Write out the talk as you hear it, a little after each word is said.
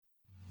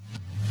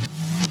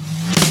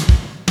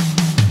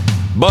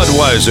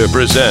Budweiser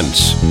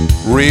presents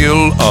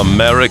Real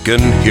American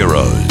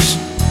Heroes.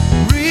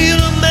 Real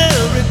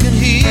American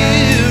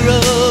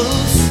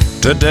heroes.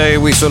 Today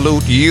we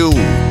salute you,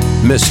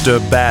 Mr.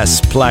 Bass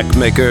Plaque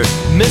Maker.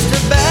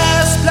 Mr.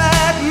 Bass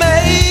Plaque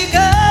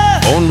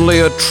Maker.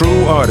 Only a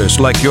true artist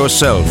like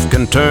yourself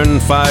can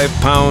turn 5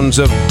 pounds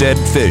of dead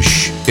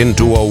fish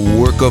into a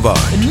work of art.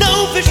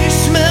 No fishy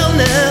smell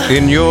now.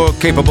 In your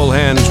capable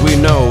hands we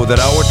know that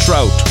our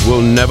trout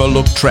will never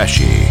look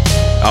trashy.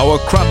 Our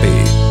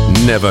crappie,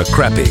 never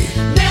crappy.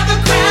 Never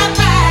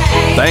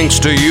crappy. Thanks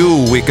to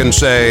you, we can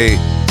say,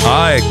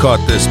 I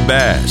caught this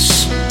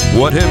bass.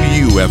 What have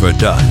you ever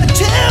done?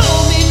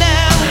 Tell me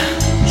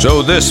now.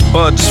 So this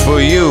bud's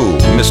for you,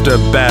 Mr.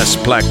 Bass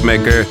Plaque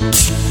Maker.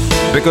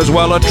 Because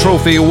while a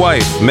trophy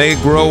wife may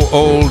grow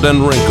old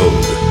and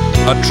wrinkled,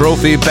 a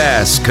trophy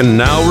bass can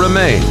now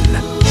remain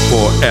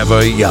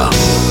forever young.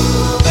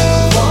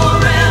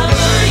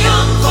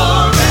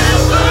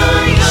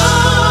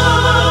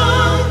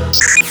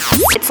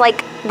 It's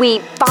like we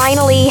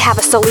finally have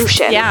a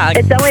solution. Yeah.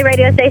 It's the only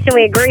radio station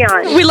we agree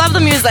on. We love the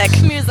music.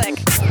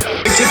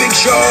 It's a big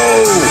show!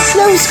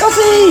 No,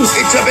 Scotty!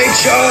 It's a big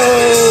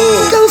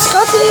show! Go,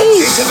 Scotty!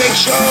 It's a big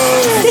show!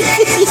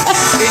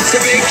 It's a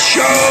big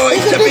show!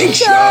 It's a big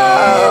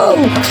show!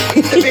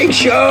 It's a big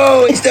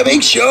show! It's the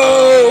big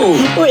show!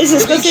 What is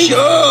this, Scotty?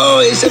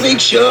 It's a big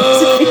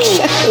show!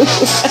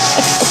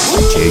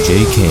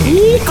 JJ Kane,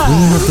 the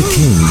Queen of the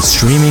Kings,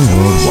 streaming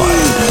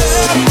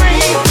worldwide.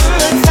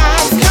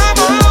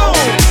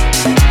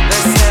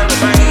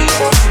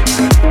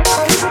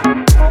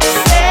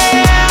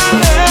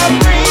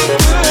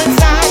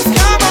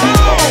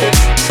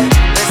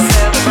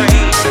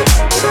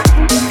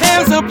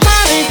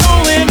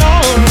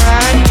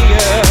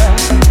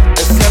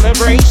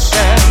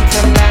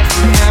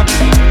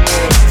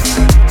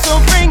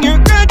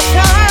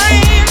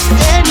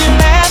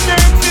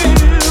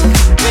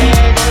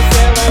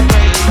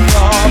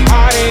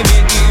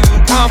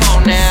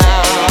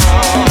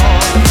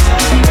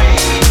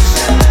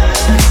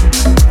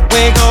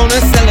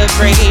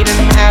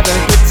 And have a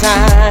good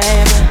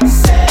time.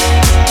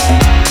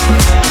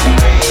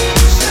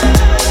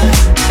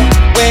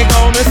 We're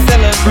gonna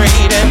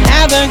celebrate and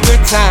have a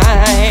good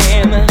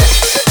time.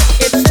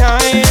 It's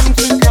time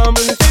to come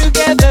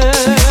together.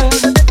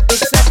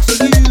 It's up to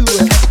you.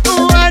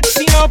 What's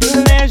your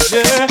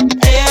pleasure?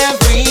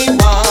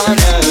 Everyone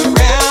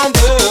around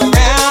the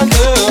come on.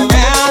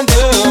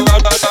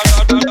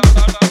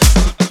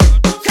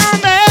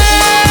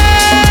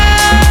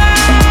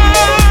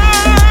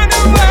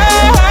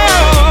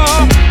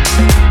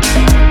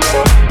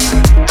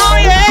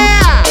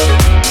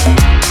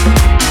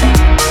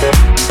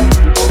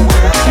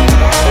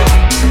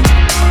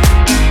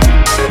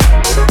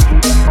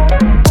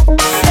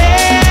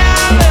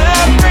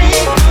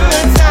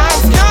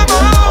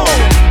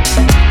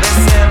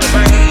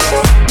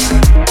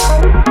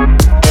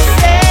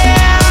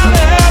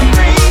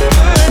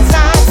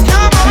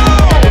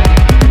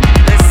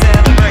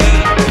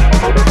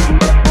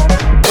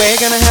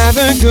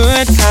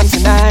 Good time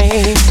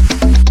tonight.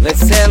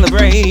 Let's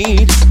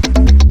celebrate.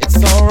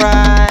 It's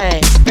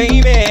alright,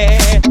 baby.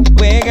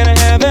 We're gonna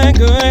have a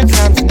good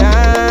time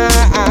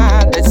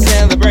tonight. Let's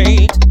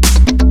celebrate.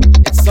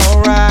 It's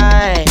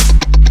alright.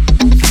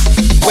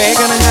 We're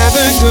gonna have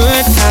a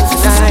good time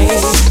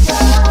tonight.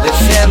 Let's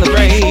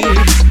celebrate.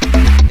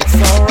 It's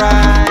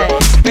alright,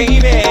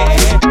 baby.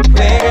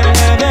 We're gonna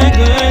have a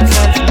good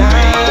time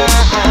tonight.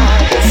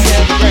 Let's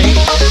celebrate.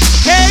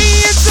 Hey,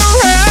 it's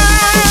alright.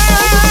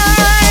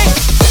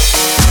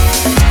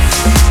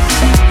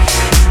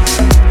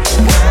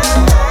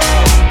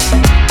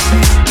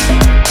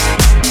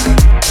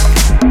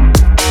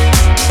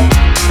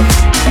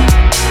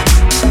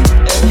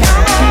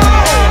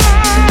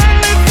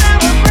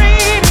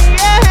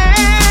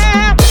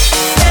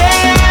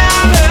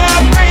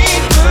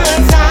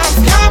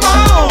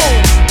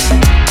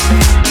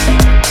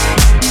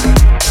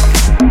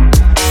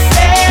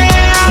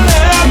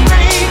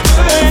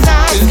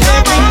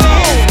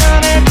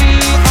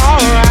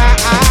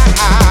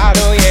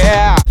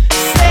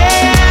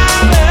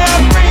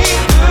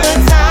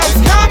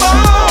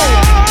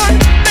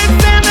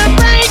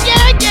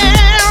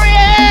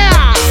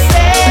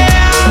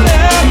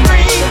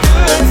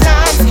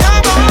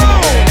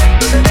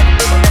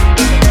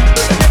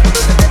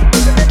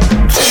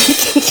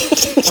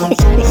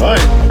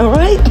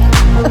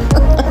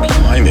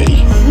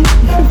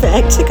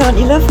 Can't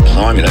you, love?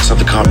 Blimey, let's have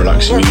the calm,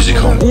 relaxing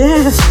music on.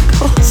 Yes, of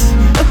course.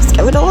 What's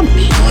going on?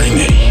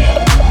 Blimey.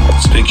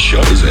 It's a big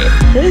show, is it?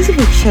 It is a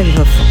big show,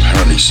 love.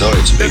 Apparently so,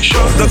 it's a big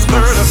show. The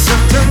 3rd of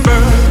September.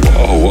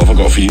 Whoa, what have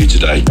I got for you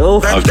today? Oh.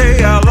 That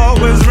day I'll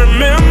always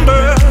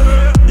remember.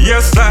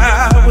 Yes,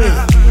 I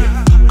will.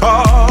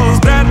 'Cause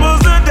that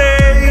was the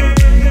day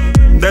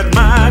that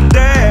my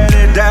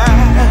daddy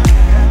died.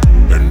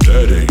 And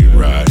that ain't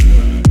right.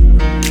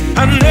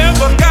 I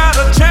never got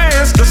a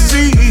chance to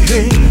see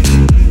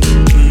him.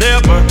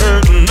 Never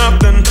heard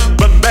nothing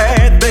but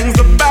bad things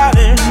about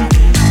him.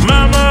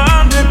 Mama,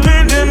 I'm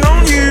depending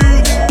on you.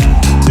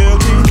 Tell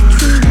me the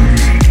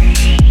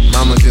truth.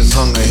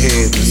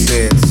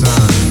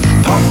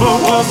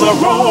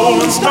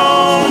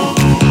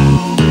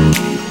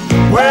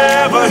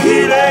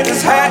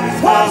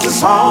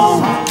 his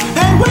home.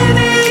 And when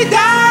he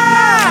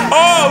died,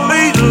 all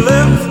he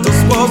left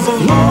us was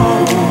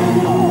alone.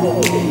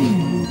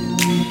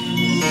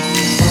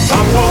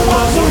 Papa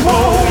was a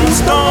rolling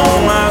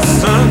stone, my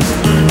son.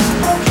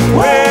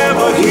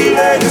 Wherever he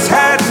laid his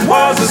hat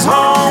was his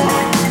home.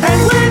 And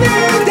when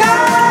he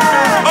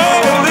died,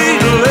 all he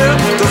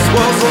left us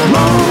was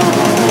alone.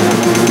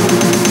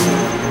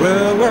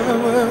 Well, well,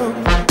 well.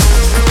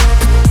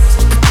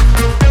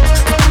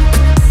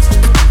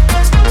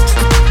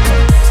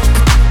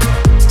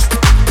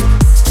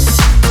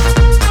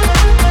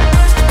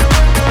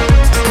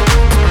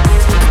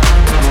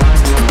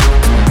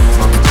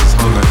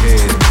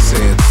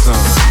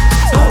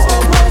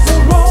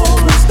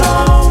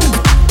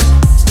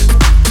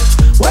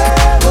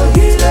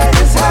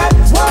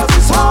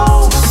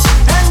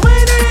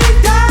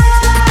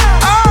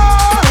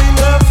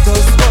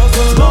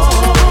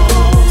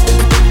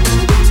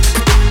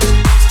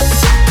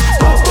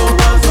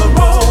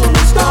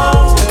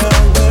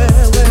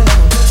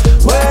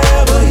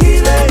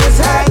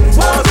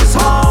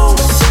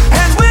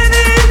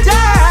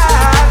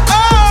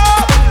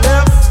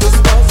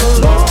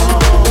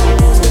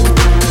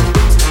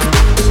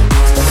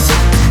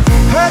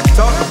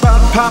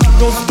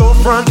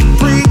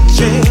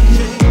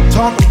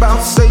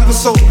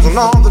 And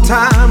all the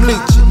time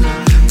leeching,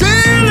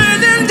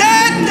 dealing in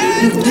debt,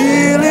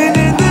 dealing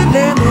in the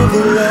name of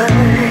the Lord.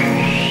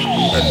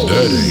 And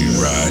that ain't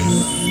right.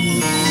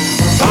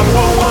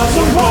 Papa was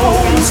a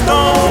rolling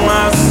stone,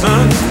 my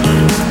son.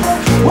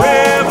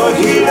 Wherever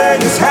he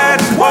laid his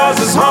hat was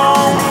his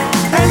home.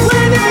 And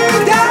when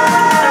he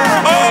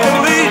died,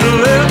 all he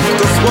left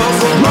us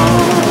was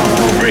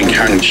alone. Drink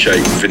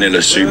handshake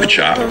vanilla super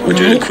chat. We're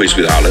doing a quiz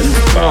with Alan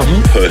about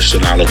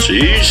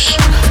personalities.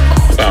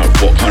 About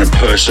what kind of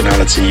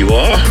personality you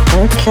are.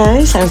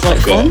 Okay, sounds like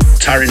I've got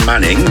Taryn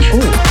Manning. Ooh,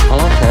 I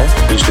like her.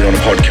 Who's been on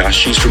a podcast.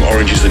 She's from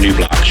Orange is the New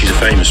Black. She's a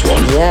famous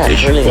one. Yeah,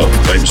 brilliant. Well,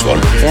 famous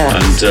one. Yeah.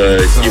 And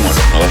you might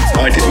not know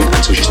her. I didn't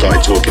until she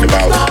started talking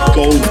about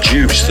gold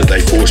juice that they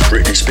forced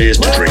Britney Spears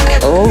to drink.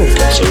 Oh.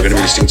 So we're going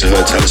to be listening to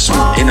her tell us some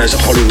inner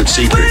Hollywood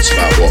secrets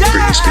about what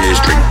Britney Spears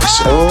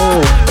drinks.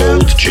 Oh.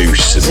 Gold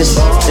juice and just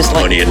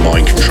like, money and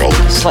mind control.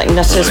 It's like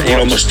nutters.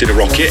 Elon Musk did a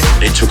rocket.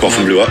 It took off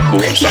and blew up.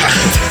 We'll watch that.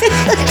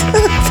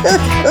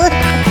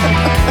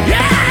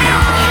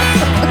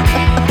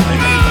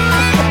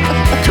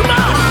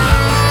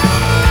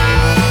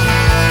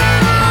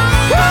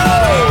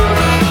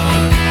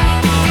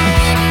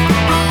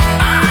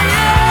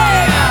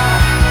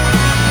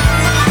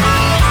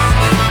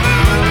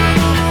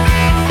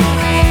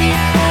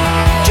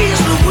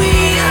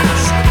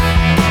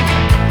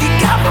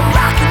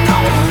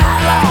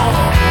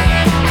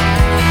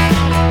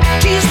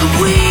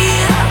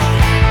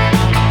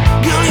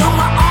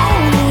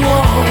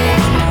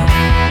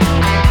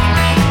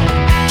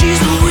 She's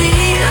the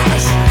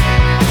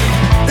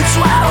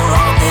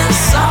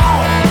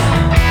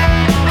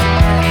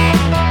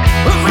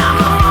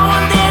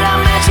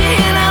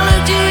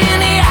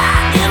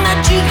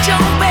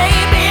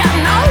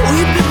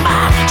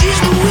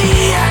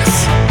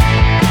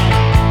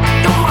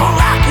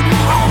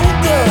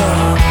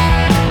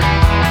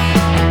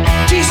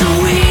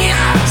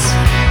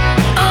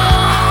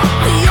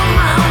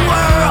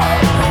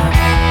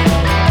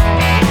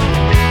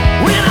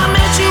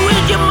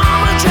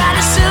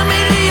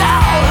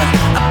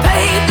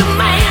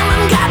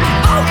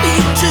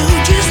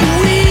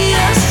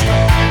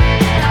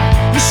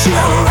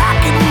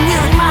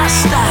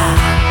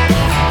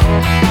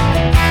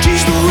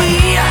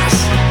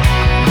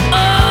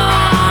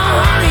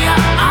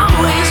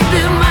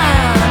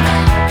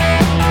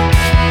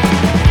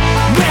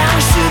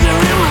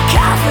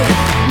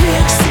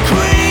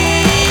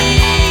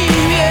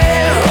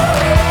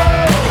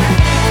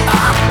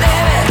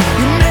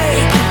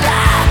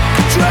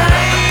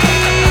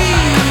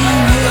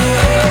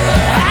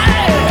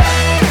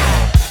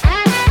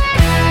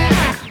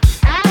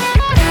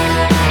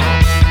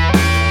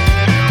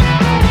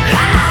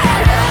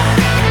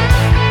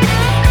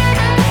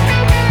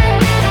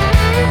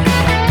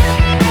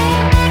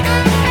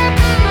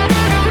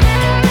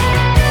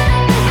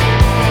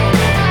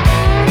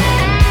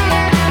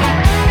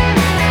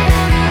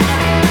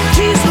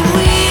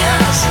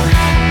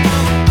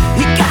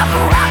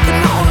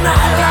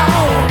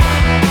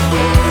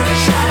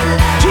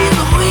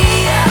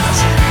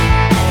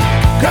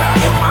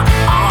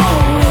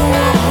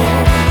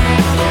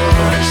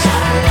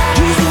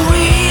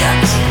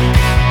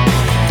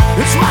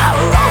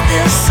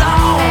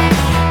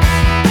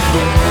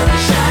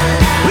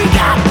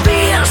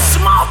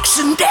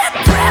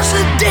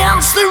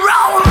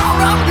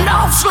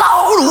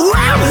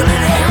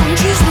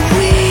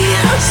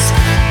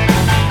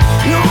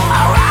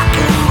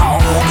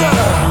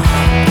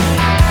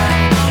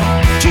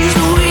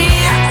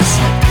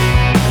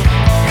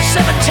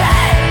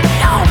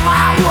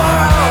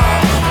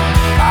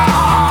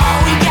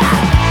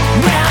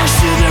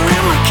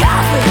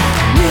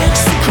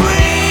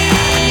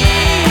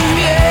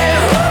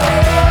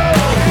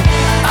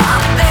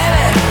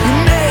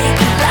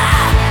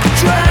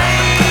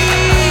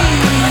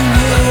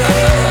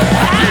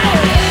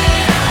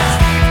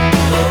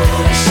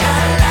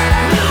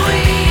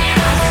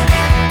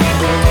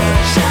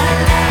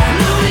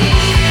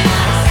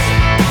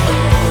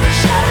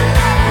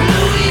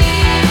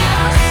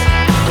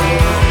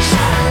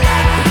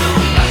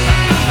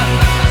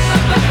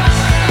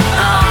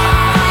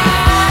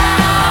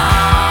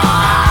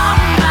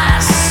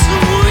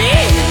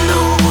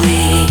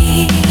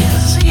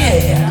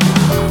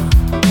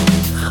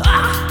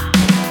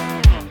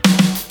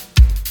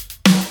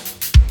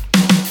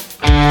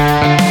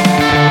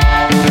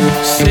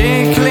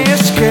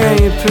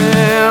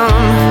in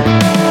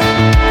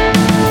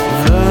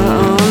the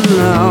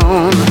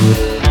unknown.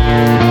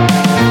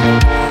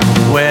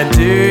 Where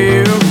do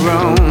you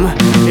roam?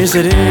 Is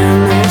it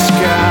in this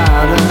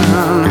garden?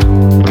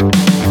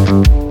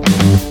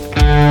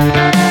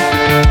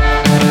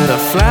 The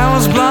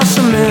flowers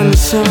blossom in the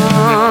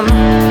sun.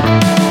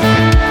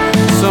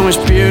 So much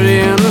beauty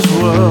in this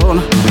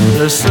world.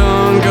 The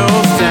sun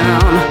goes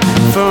down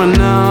for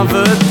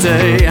another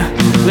day.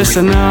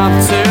 Listen up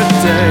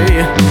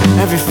today,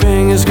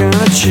 everything is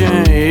gonna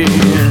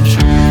change.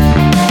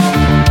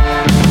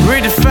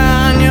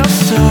 Redefine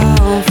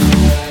yourself.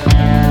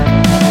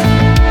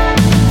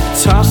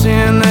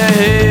 Tossing their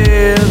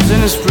heads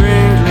in a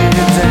springly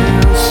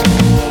dance.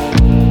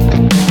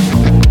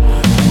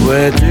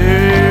 Where do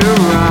you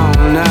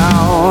run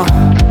now?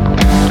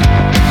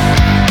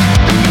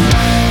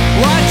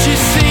 What you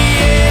see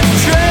is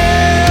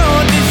true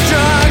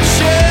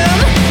destruction.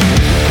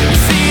 You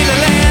see the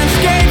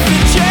landscapes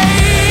are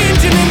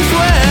changing as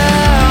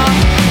well.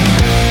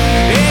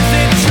 Is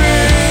it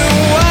true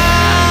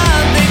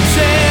what they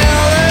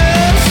tell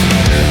us?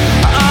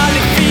 Are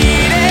they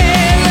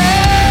feeding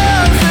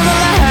us to the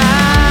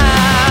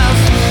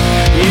lies?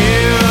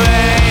 You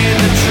ain't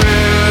the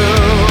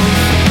truth.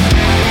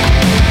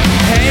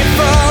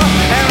 Hateful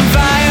and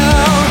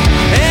vile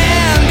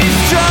and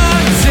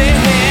destructive.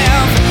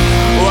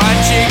 What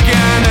you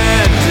gonna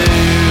do?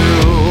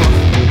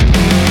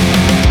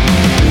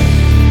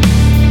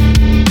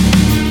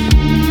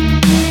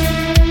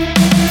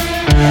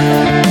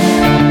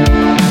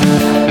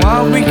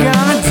 What we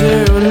gonna do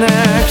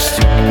next?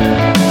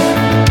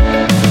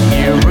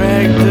 You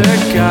wrecked the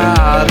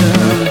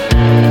garden.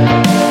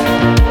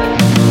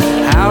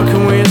 How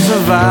can we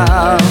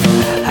survive?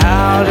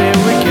 How did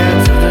we get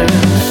to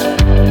this?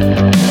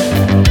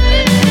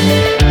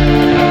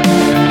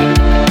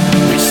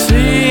 We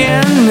see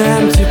an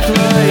empty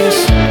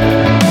place.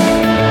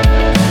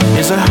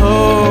 Is a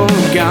home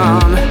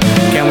gone?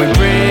 Can we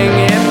bring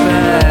it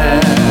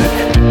back?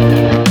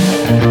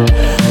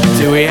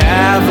 Do we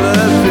have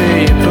the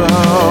people?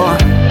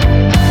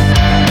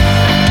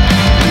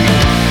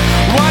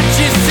 What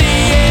you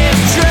see is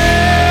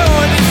true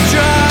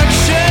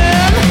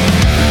destruction.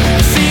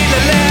 You see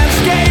the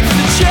landscapes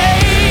are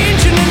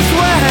changing as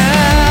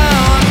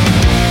well.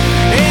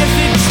 Is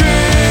it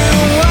true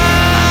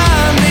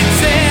what they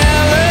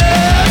tell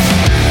us?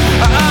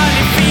 Are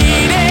they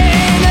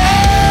feeding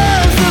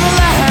us to the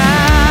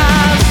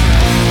lies?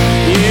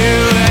 You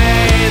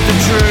ain't the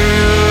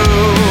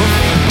truth.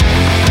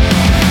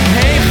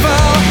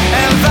 Hateful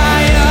and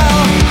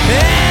vile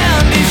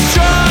and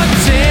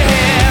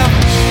destructive.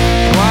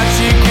 What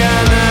you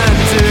gonna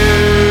do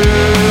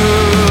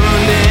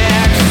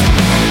next?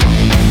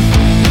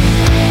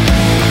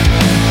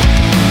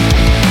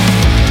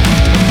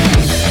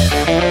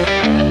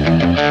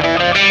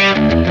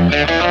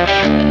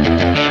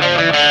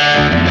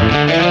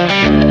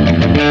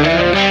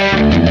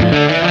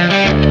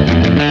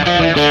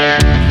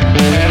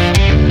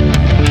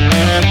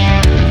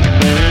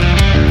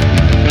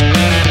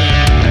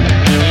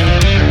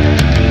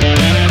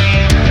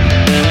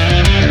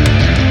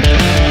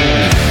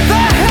 The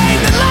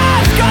hate that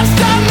lies got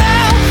stop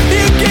now.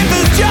 You give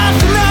us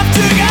just enough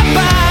to get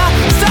by.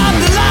 Stop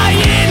the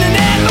lying and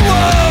end the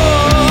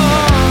war.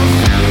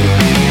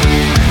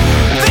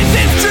 This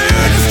is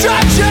true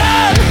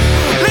destruction.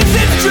 This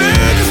is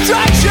true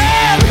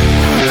destruction.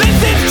 This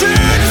is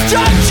true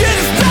destruction.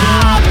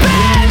 Stop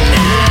it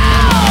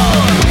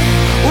now.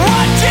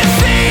 What you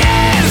see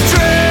is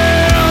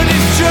true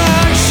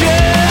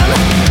destruction.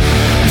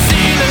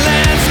 See the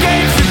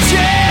landscapes are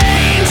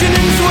changing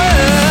as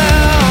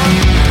well.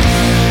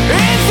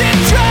 Is it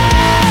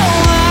true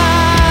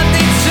what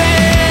they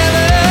tell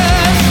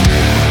us?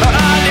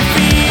 Are they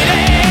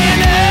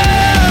feeding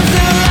us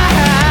to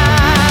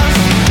lies?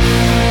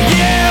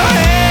 You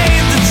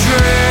ain't the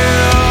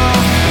truth.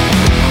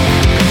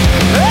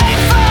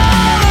 Hateful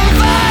and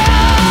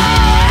vile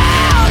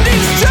and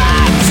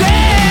destructive.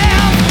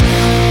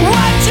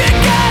 What you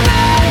gonna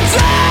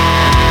do?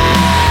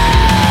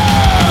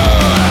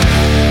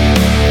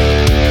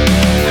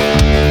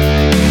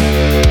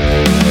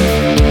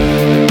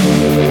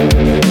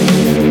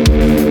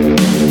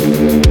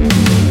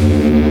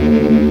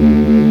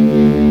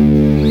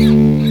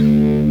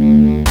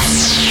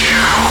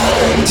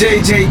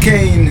 JJ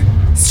Kane,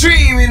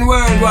 streaming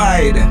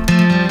worldwide.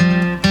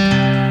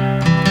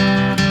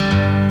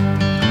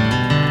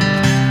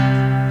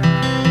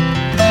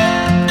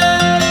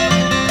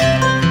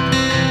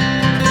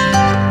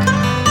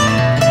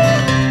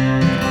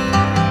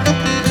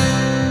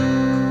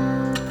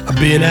 I've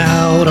been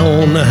out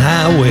on the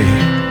highway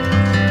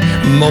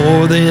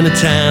more than a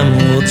time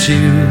or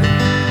two,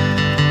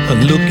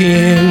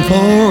 looking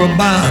for a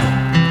bottle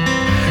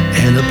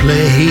and a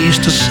place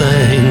to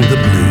sing the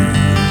blues.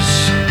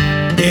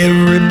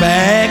 Every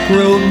back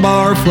road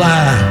bar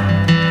fly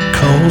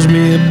calls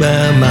me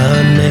by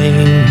my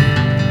name.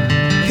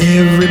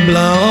 Every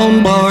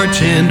blonde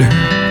bartender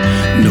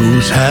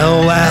knows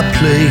how I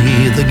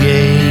play the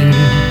game.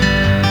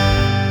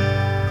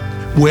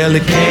 Well,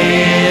 it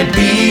can't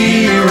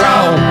be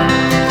wrong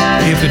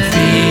if it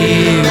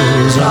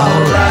feels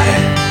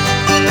alright.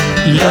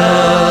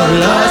 Love,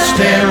 lust,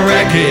 and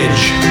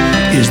wreckage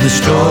is the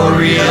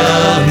story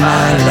of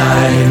my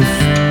life.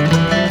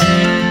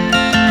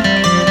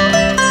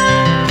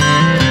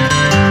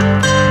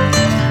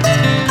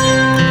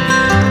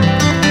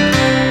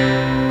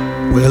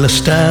 Well, I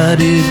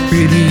started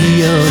pretty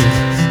young.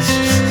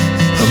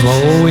 I've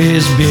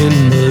always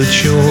been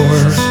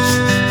mature,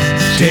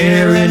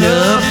 tearing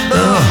up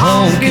the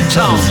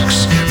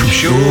honky-tonks from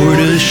shore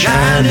to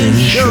shining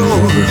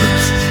shore.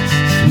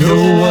 No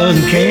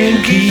one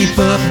can keep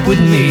up with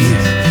me.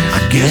 I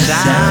guess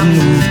I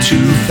move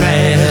too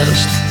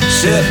fast.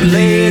 Except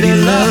Lady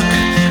Luck,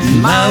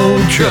 my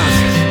old truck,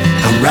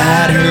 I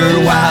ride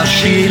her while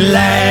she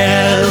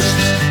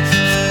lasts.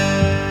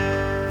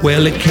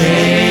 Well, it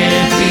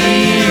can't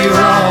be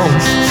wrong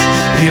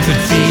if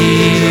it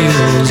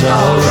feels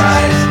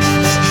alright.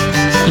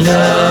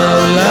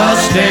 Love,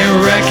 lust,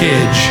 and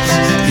wreckage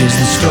is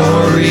the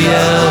story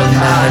of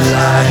my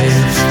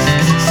life.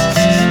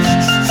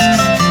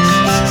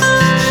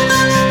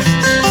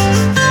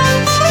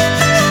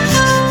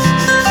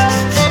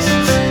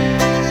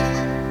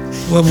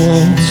 I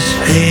once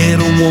had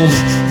a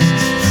woman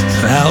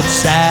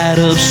outside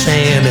of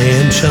San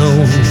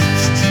Antone.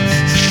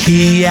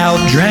 She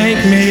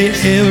outdrank me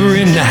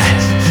every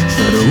night,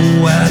 but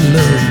oh, I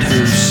loved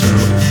her so.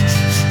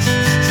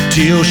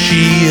 Till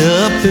she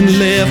up and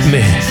left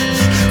me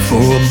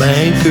for a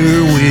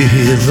banker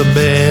with a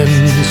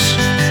Benz.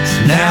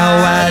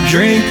 Now I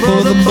drink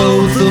for the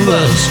both of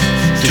us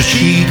till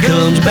she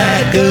comes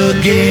back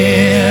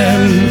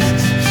again.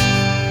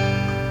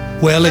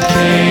 Well, it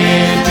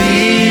can't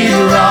be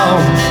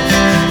wrong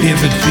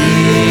if it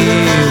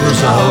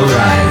feels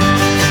alright.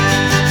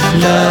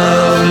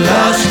 Love,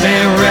 lust,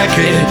 and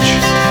wreckage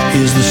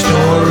is the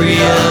story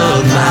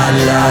of my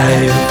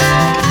life.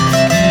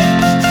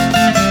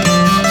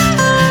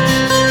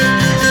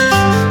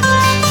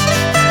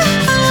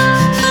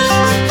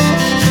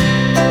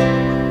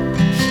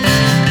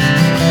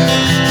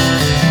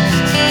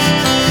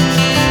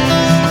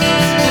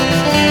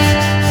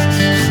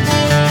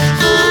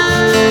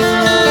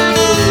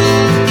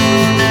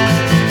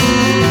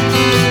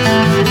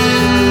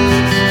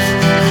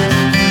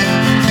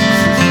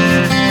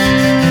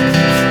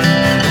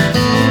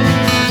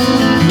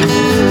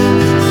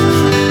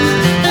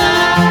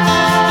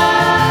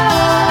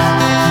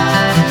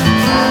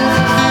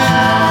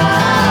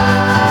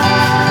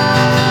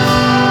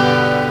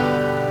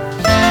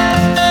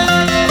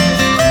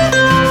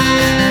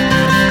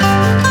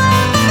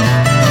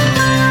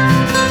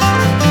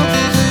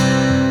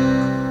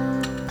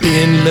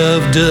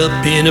 Loved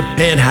up in a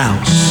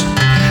penthouse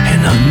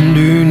and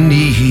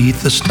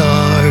underneath the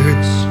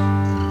stars.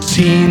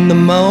 Seen the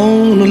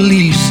Mona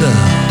Lisa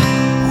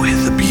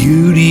with the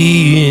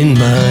beauty in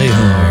my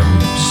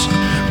arms.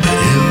 But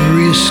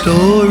every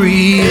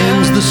story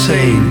ends the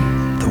same,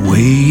 the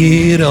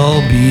way it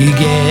all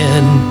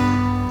began.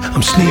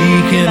 I'm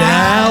sneaking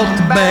out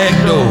the back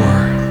door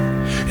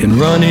and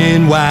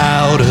running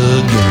wild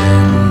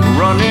again.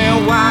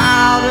 Running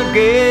wild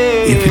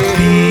again. If it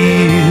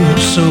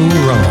feels so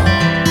wrong,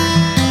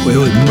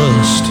 well, it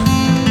must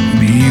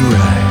be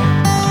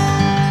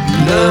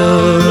right.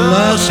 Love,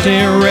 lust,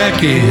 and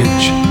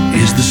wreckage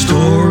is the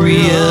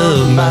story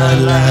of my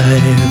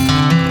life.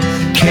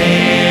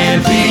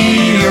 Can't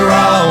be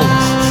wrong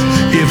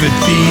if it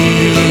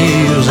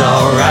feels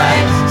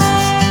alright.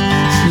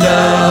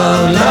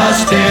 Love,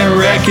 lust, and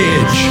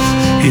wreckage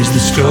is the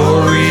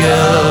story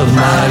of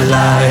my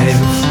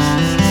life.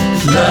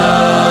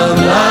 Love,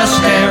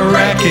 lust, and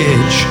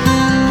wreckage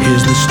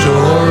is the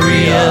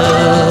story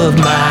of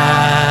my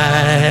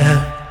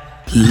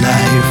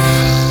life.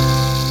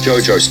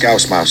 Jojo,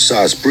 Scouse Mouse,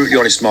 Saz, Brutally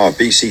Honest Marv,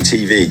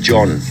 BCTV,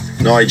 John,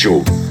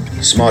 Nigel,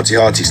 Smarty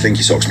Hearty,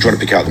 Slinky Socks. I'm trying to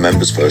pick out the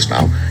members first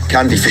now.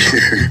 Candy for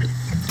you,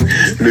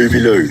 Luby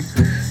Lou.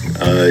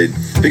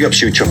 Big up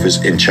Shoe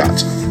Chuffers in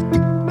chat.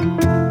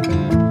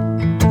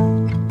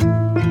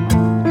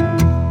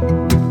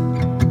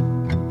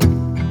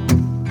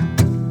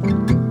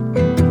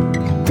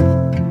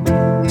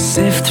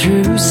 Sift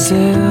through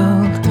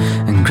silt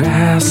and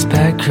grasp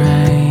at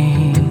grain.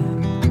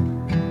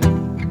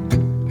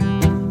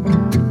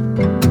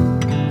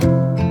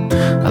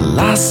 I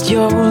lost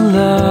your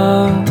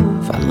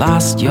love, I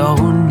lost your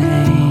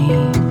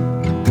name.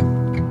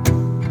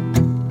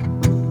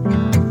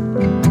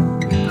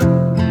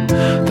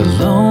 The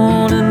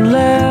lone and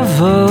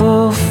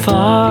level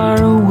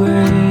far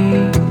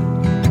away.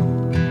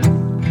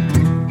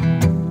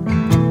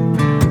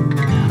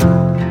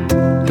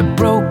 The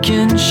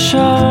broken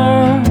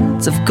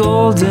shards of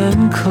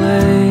golden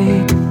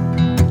clay,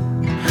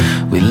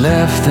 we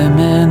left them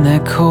in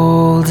their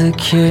cold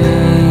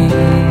decay.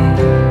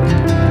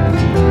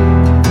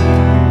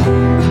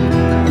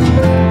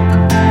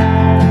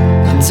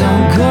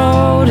 Don't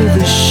go to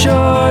the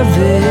shore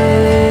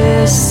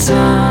this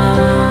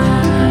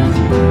time.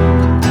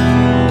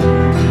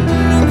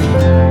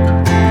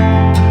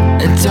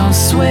 Don't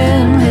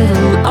swim,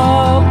 it'll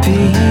all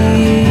be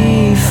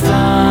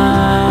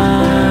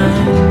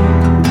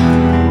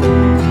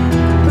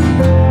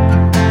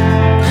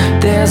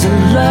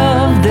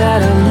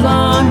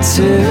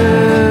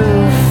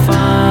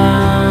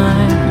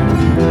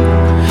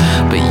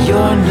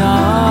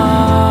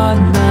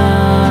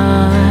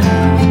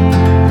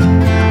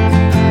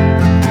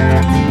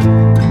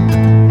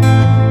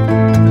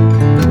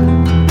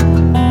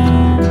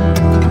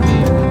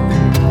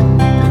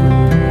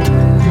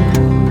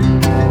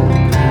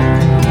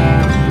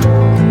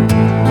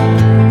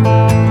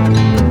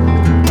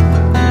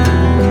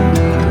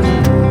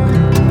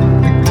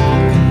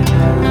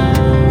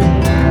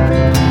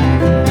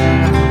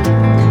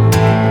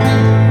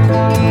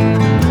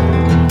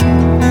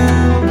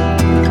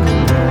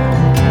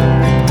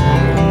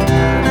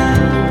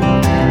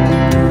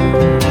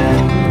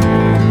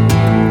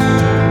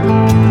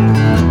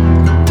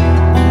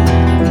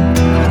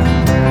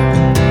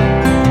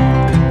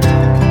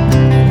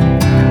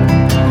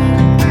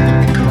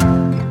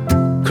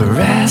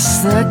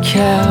the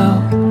cow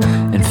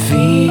and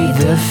feed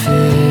the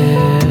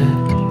fish.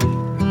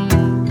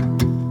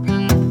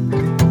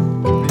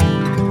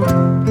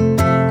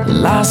 I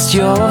lost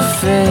your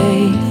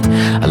faith,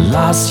 I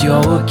lost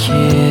your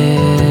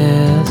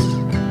kiss.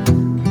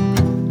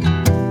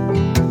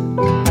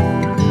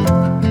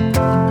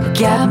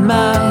 Got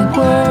my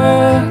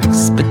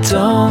works, but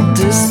don't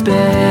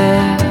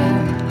despair.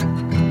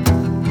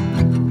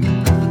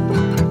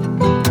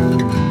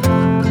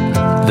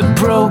 The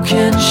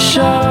broken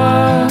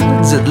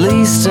shards at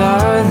least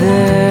are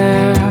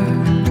there.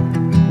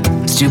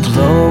 Stoop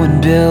low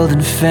and build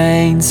and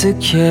feign to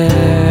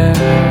care.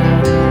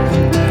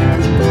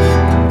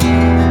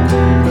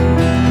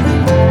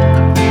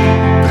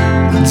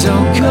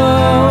 Don't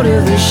go to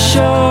the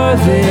shore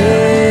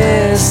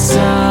this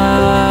time.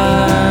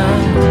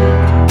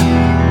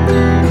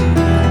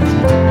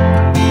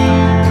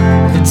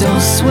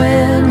 Don't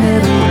swim,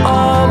 it'll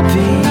all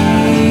be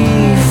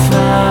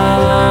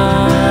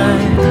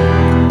fine.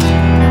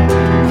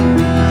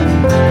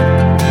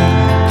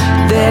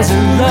 There's a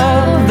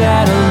love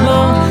that I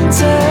long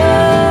to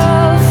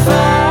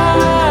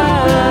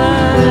find,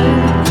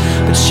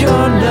 but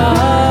you're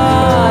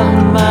not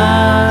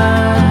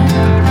mine.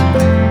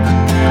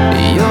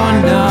 You're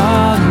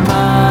not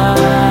mine.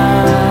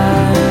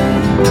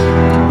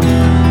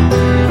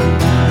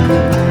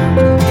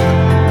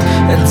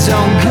 And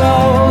don't go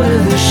to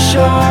the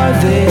shore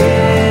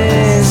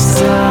this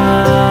time.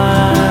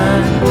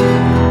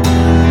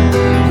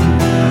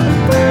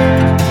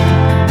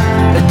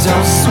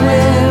 Don't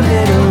swim,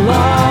 it'll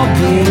all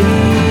be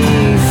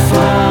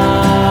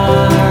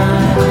fine.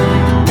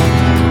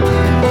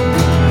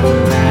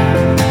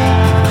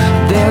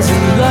 There's a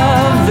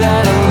love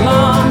that I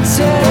long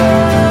to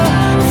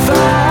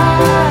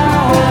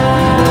find,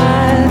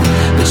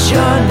 but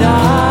you're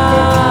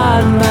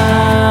not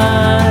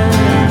mine.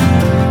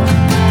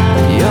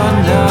 You're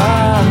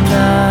not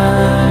mine.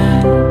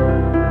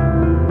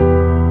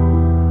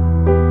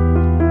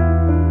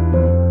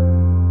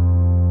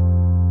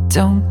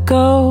 Don't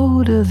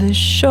go to the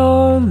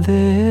shore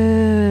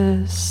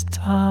this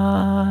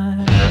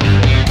time.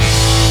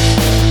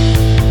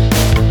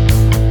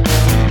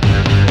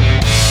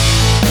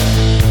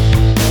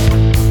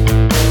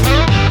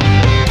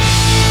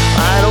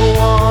 I don't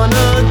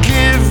wanna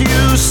give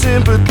you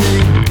sympathy.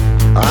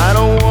 I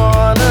don't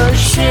wanna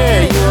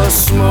share your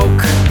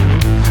smoke.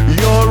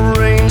 Your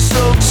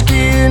rain-soaked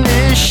skin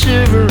is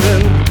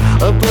shivering,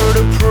 a bird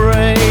of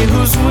prey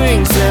whose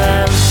wings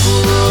have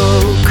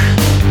broke.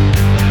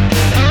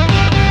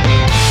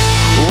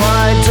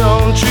 Why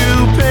don't you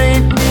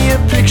paint me a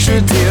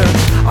picture, dear?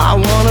 I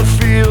wanna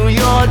feel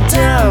your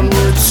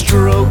downward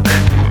stroke.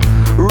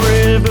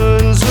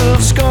 Ribbons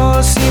of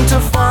scars seem to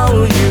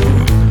follow you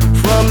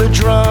from the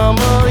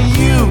drama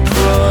you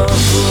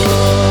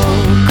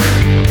provoke.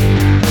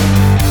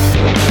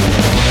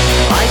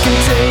 I can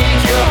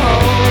take you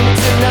home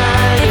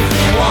tonight if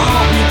you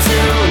want me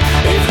to,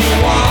 if you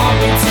want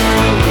me to.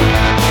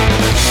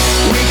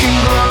 We can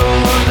glow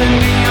under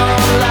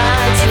neon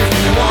lights if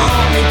you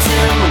want me to,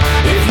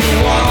 if you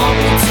want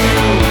me to.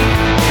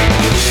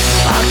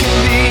 I can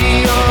be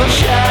your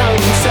shadow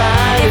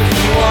inside if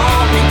you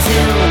want me to,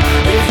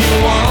 if you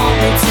want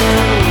me to.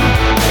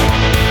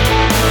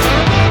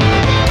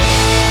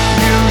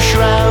 You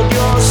shroud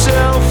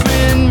yourself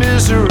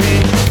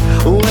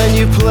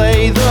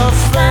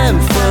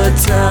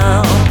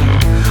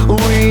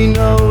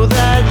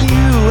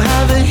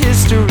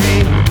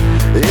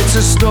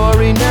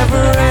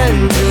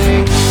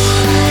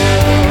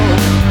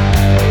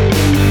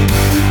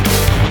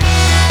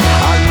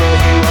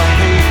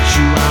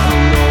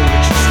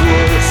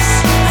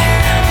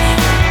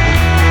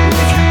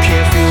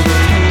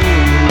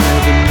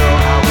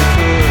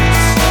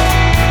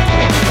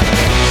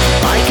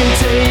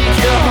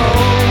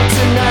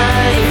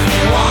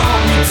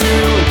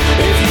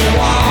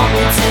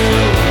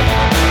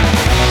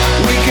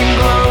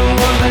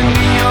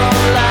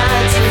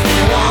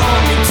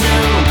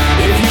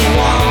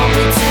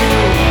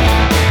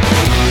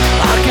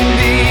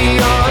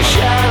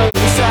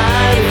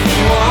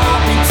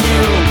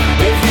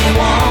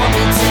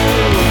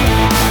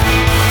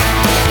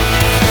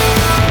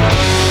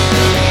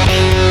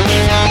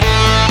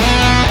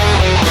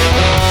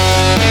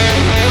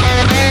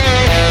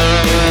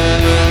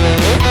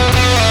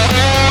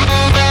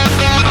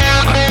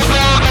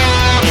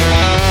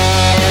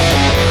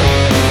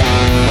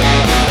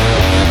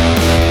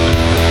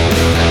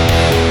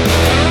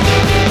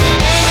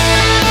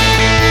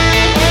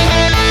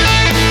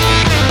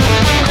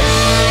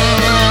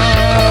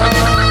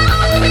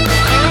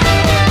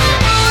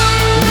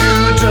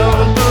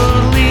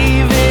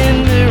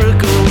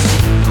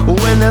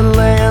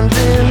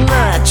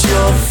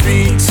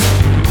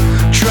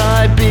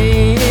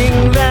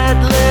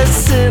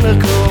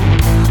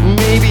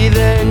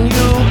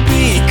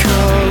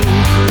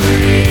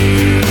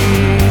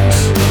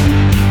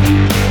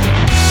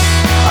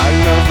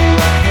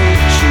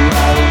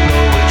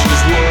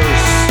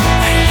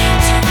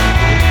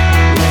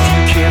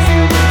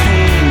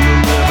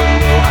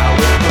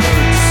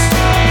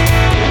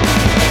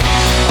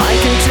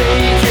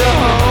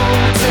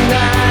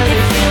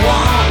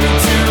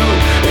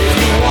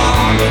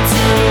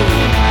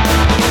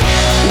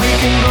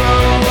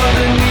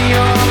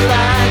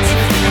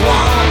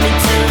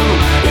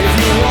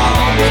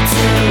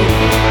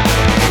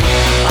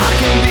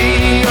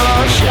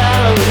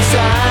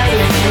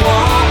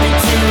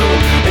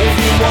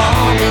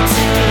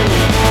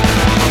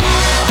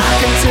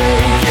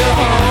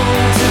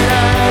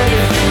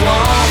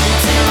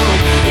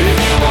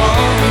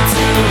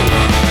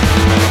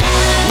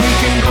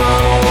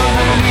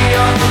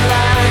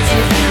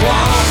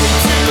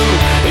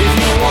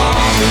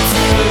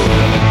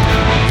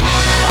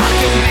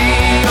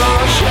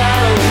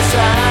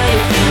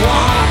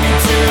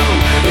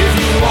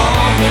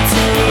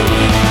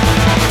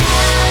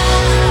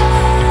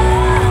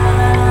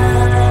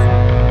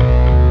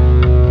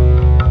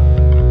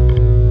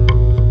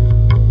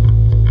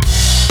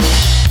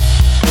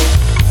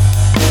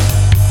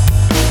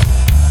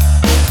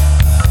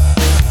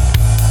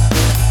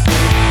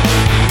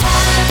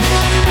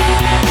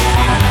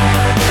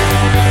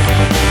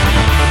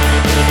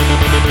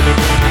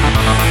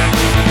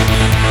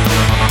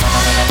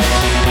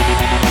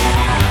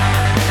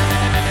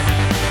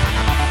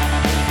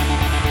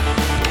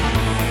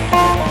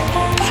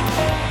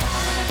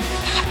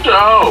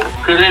Oh,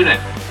 good evening.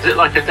 Is it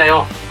like a day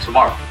off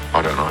tomorrow?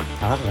 I don't know.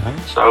 I don't know.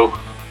 So,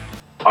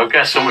 I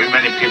guess there won't be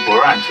many people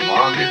around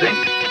tomorrow, do you think?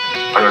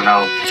 I don't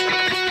know.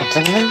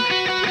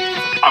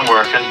 I'm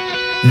working.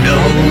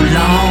 No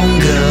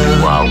longer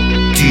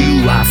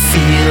do I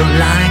feel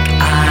like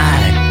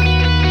I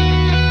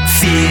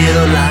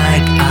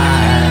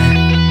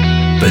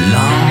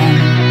belong.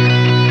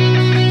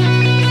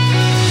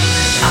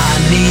 I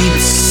need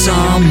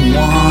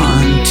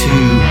someone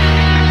to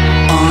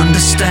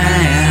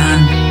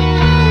understand.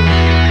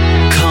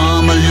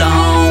 Come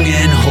along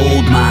and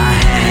hold my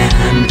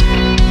hand.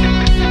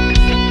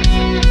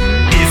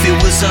 If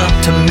it was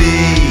up to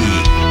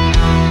me,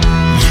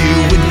 you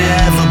would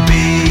never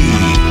be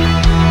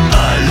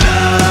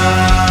alone.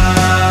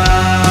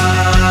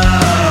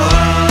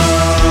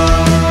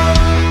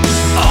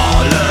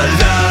 All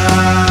alone.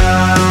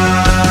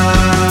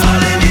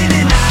 Falling in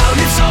and out,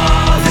 it's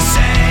all the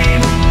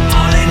same.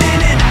 Falling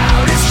in and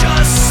out, it's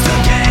just a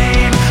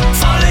game.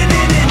 Falling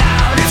in and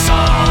out, it's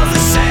all the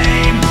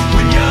same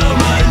when you're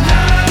alone.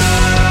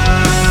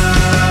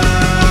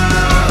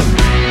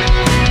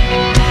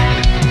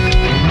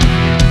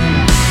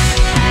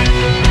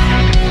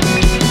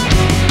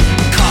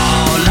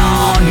 Call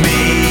on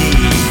me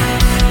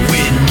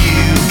when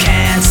you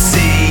can't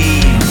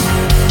seem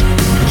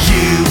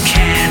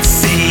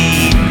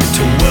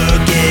to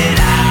work it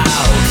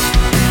out.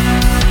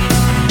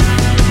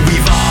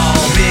 We've all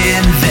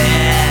been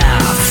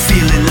there,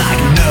 feeling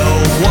like no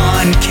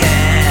one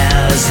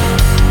cares.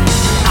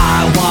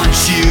 I want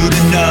you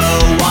to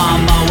know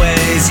I'm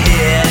always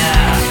here.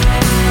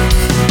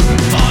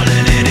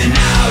 Falling in and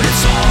out,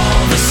 it's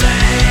all the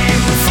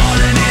same.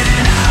 Falling in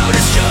and out,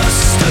 it's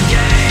just a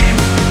game.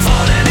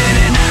 Falling in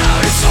and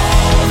out, it's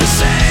all the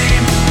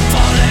same.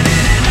 Falling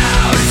in and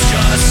out, it's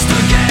just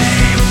a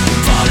game.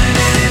 Falling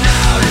in and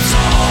out, it's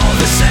all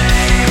the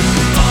same.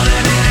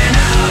 Falling in and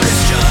out,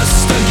 it's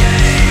just a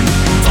game.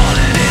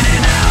 Falling in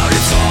and out,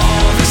 it's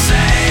all the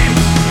same.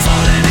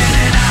 Falling in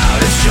and out,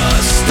 it's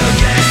just a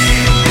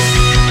game.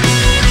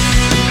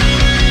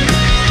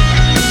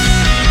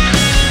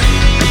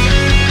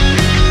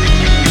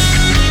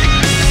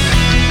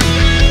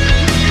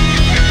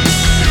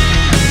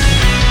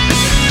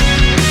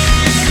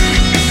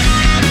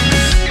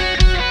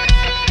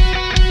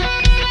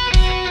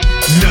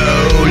 No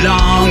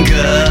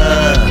longer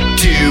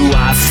do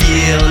I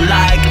feel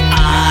like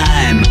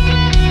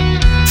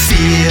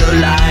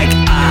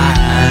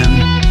I'm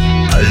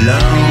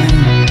alone.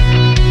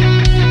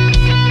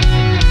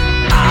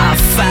 I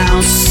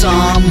found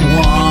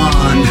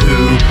someone who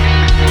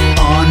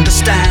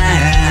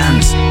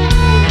understands.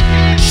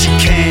 She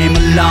came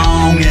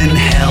along and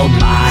held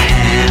my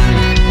hand.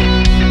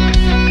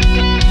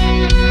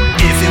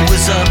 If it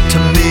was up to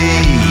me,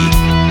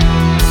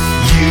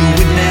 you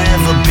would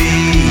never be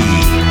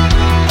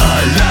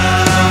alone.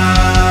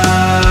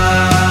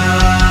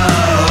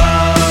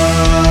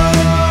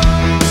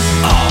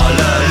 All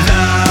alone.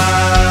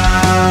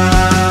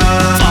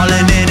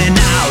 Falling in and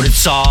out,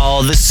 it's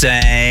all the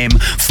same.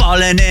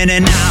 Falling in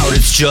and out,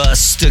 it's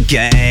just a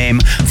game.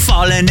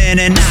 Falling in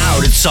and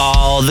out, it's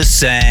all the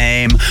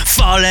same.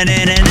 Falling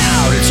in and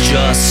out, it's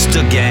just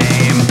a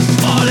game.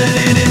 Falling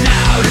in and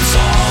out, it's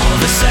all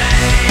the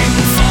same.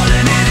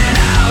 Falling in and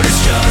out,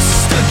 it's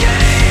just a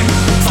game.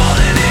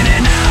 Falling in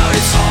and out,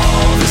 it's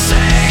all the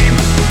same.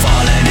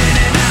 Falling in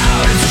and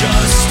out, it's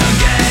just a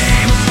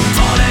game.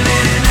 Falling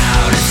in and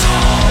out, it's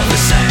all the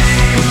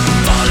same.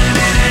 Falling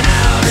in and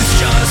out, it's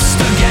just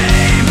a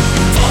game.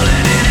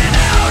 Falling in and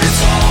out,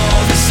 it's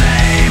all the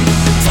same.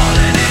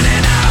 Falling in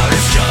and out,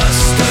 it's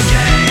just a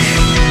game.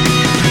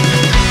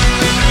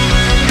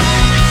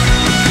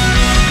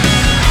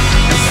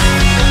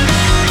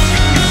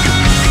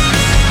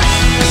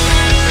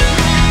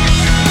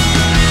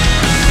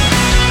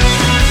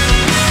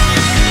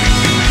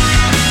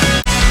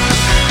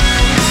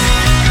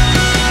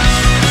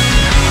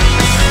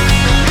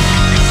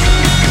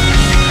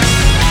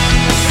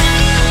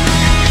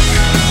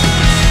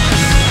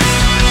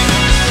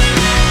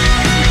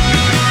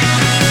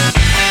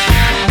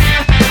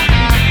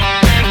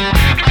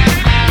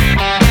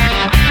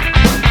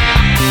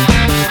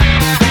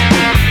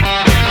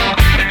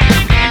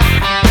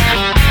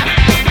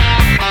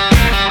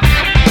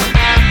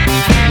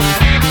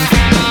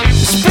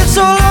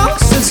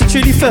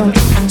 Treaty film,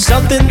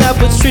 something that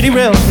was treaty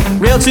real.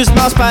 Real to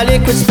smiles by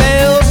liquid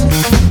spells.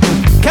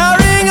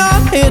 Carrying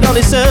on, it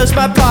only serves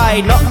my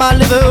pride, not my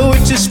liver,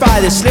 which is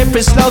fried. The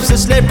slippery slopes, the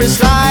slippery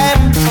slide.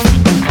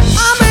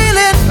 I'm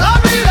feeling,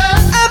 I'm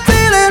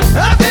feeling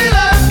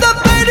the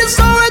pain is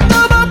soaring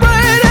through my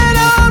brain,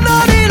 and I'm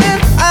not healing.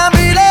 I'm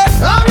feeling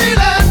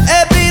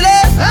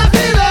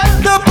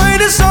the pain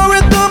is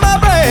soaring through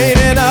my brain,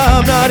 and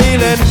I'm not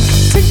healing.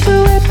 Take the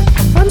whip,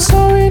 I'm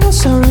sorry, not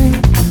sorry.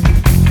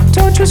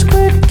 Don't just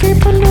quit,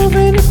 keep on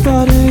moving your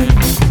body.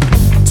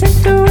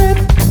 Take the whip,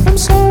 I'm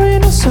sorry,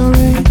 not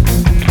sorry.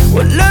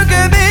 Well, look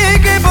at me,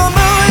 keep on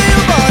moving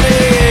your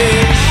body.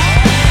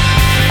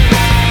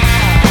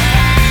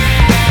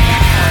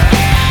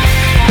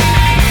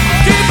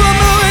 Keep on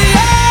moving,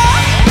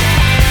 yeah.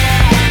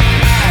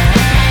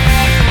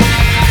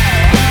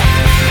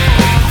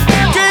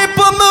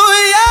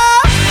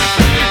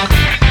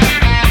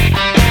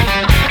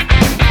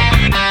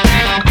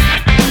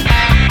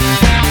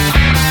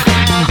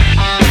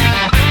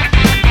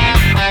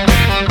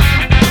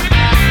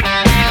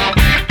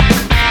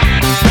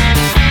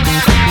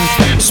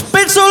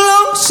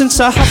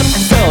 I haven't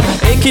felt.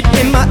 Aching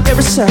in my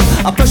every cell.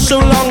 I push so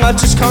long I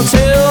just can't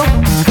tell.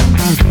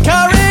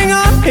 Carrying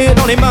on, it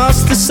only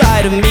masks the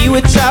side of me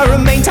which I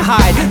remain to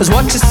hide, as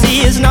what you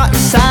see is not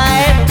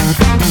inside.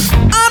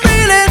 I'm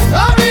feeling,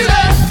 and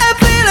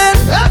feeling,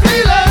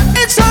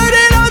 it's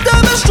hurting under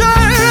my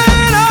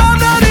strain. I'm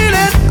not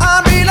healing,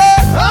 I'm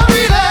feeling,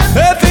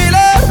 and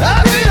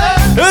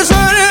feeling, it's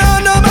hurting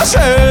under my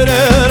strain.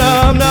 And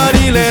I'm not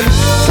healing.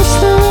 Push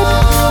through it,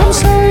 I'm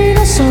sorry,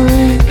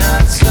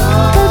 not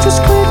sorry. Don't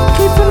just quit,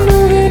 keep on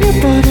moving your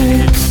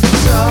body.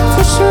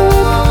 Push through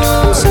it,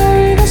 I'm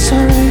sorry, not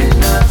sorry.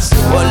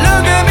 Well,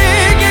 look at me,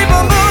 keep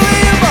on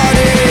moving your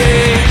body.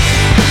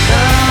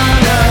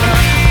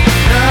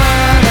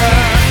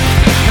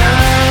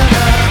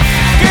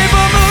 Keep on moving, keep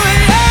on moving,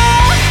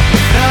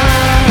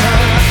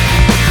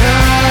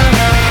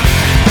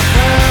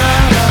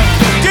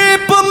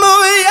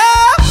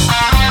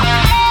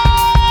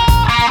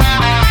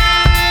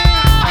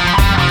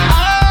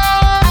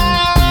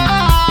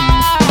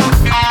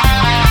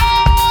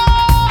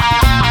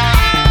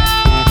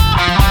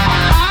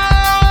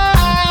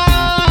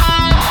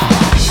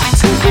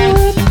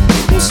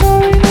 I'm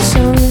sorry, not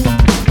sorry.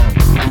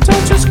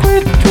 Don't just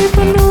quit, keep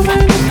on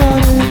moving your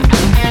body.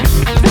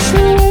 Push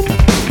through it,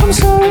 I'm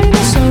sorry,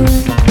 not sorry.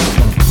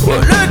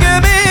 Well, look at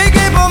me,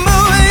 keep on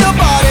moving your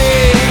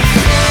body.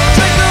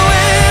 Drink the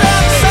wind,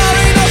 I'm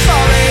sorry, not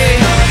sorry.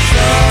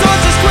 Don't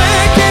just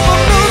quit, keep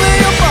on moving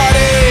your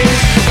body.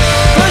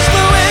 Push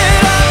the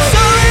wind, I'm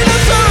sorry,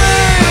 not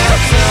sorry.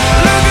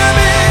 Look at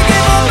me,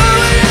 keep on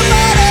moving your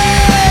body.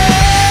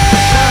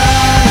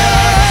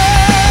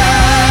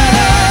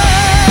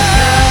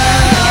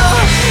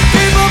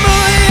 Keep on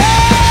moving,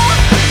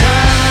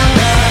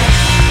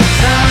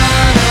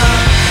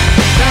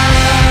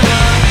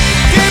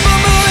 keep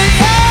on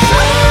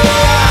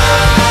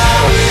moving,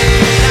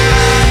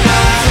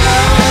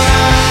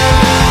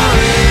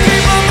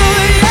 keep on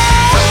moving,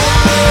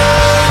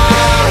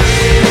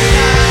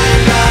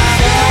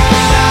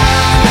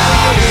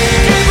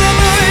 keep on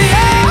moving.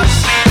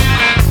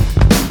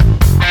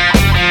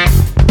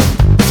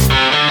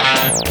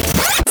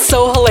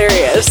 So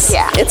hilarious.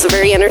 Yeah. It's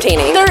very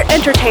entertaining. They're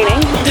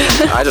entertaining.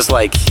 I just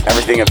like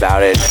everything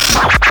about it.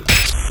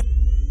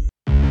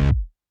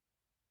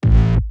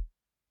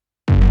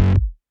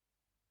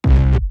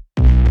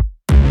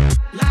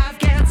 Life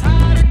gets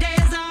harder,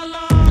 days are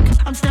long.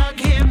 I'm stuck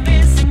here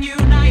missing you,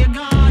 now you're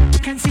gone.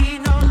 Can't see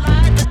no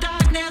light, the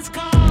darkness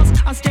calls.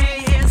 I'll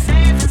stay here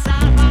safe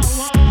inside my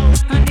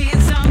walls. I need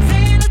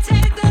something to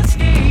take the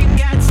sting.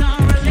 Get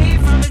some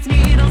relief from its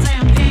needles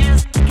and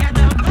pins. Get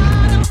the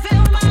bottle,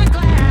 fill my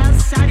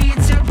glass. I need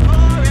to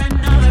pour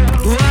another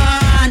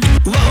one.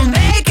 Won't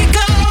make it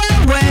go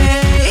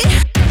away.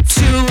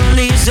 2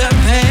 release the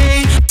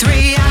pain.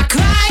 3 I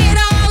cry it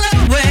all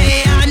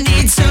away. I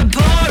need to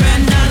pour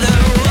another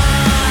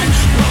one.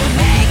 Won't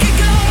make it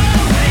go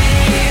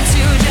away. 2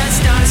 just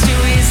starts to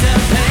ease the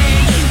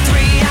pain.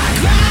 3 I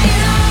cry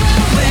it all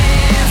away.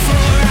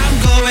 4 I'm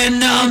going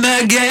numb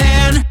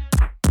again.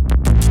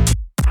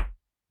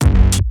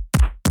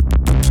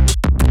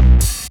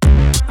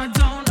 I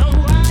don't know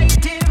why you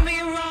did me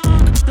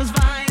wrong. Those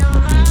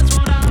violins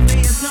won't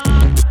obvious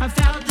long. I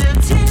felt the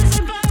tears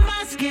above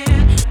my skin.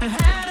 I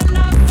had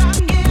enough, I'm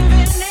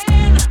giving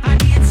in. I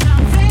need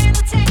something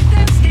to take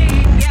the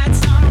sting. Get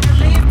some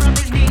relief from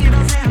these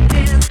needles and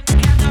pins.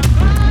 Get the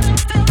bottle,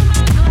 fill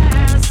my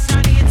glass. I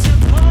need to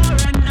pour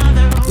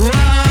another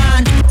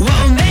one.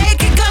 Won't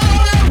make it go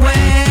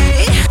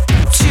away.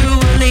 2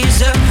 release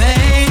the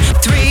pain.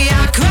 3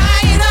 I cry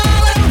it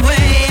all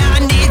away. I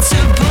need to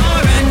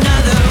pour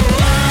another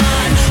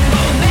one.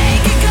 Won't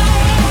make it go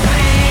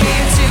away.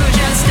 2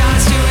 just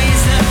starts to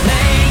ease the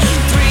pain.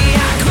 3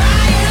 I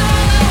cry it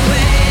all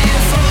away.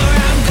 4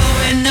 I'm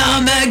going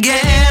numb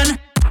again.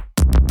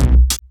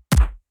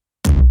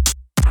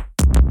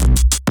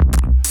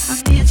 I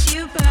miss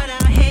you, but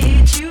I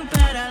hate you,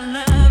 but I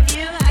love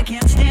you. I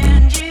can't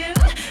stand you.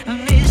 I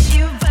miss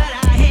you, but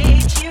I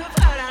hate you,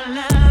 but I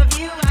love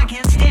you. I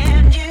can't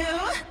stand you.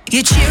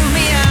 You chew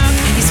me out,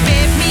 you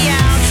spit me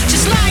out,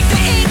 just like the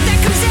ink that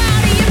comes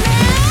out of your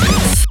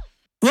mouth.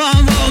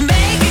 One won't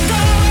make it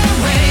go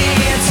away.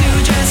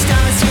 2 just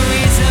starts to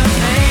ease the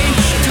pain.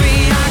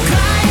 3 I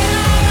cry it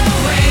all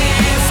away.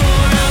 4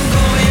 I'm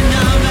going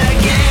numb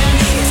again.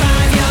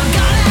 5 you're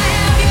gonna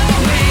have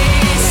your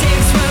way.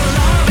 6 will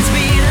always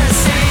be the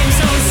same.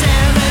 So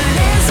 7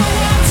 is the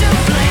one to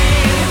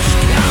blame.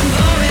 I'm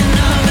going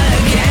numb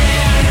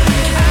again.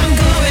 I'm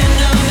going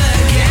numb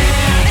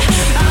again.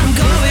 I'm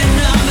going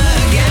numb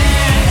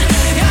again.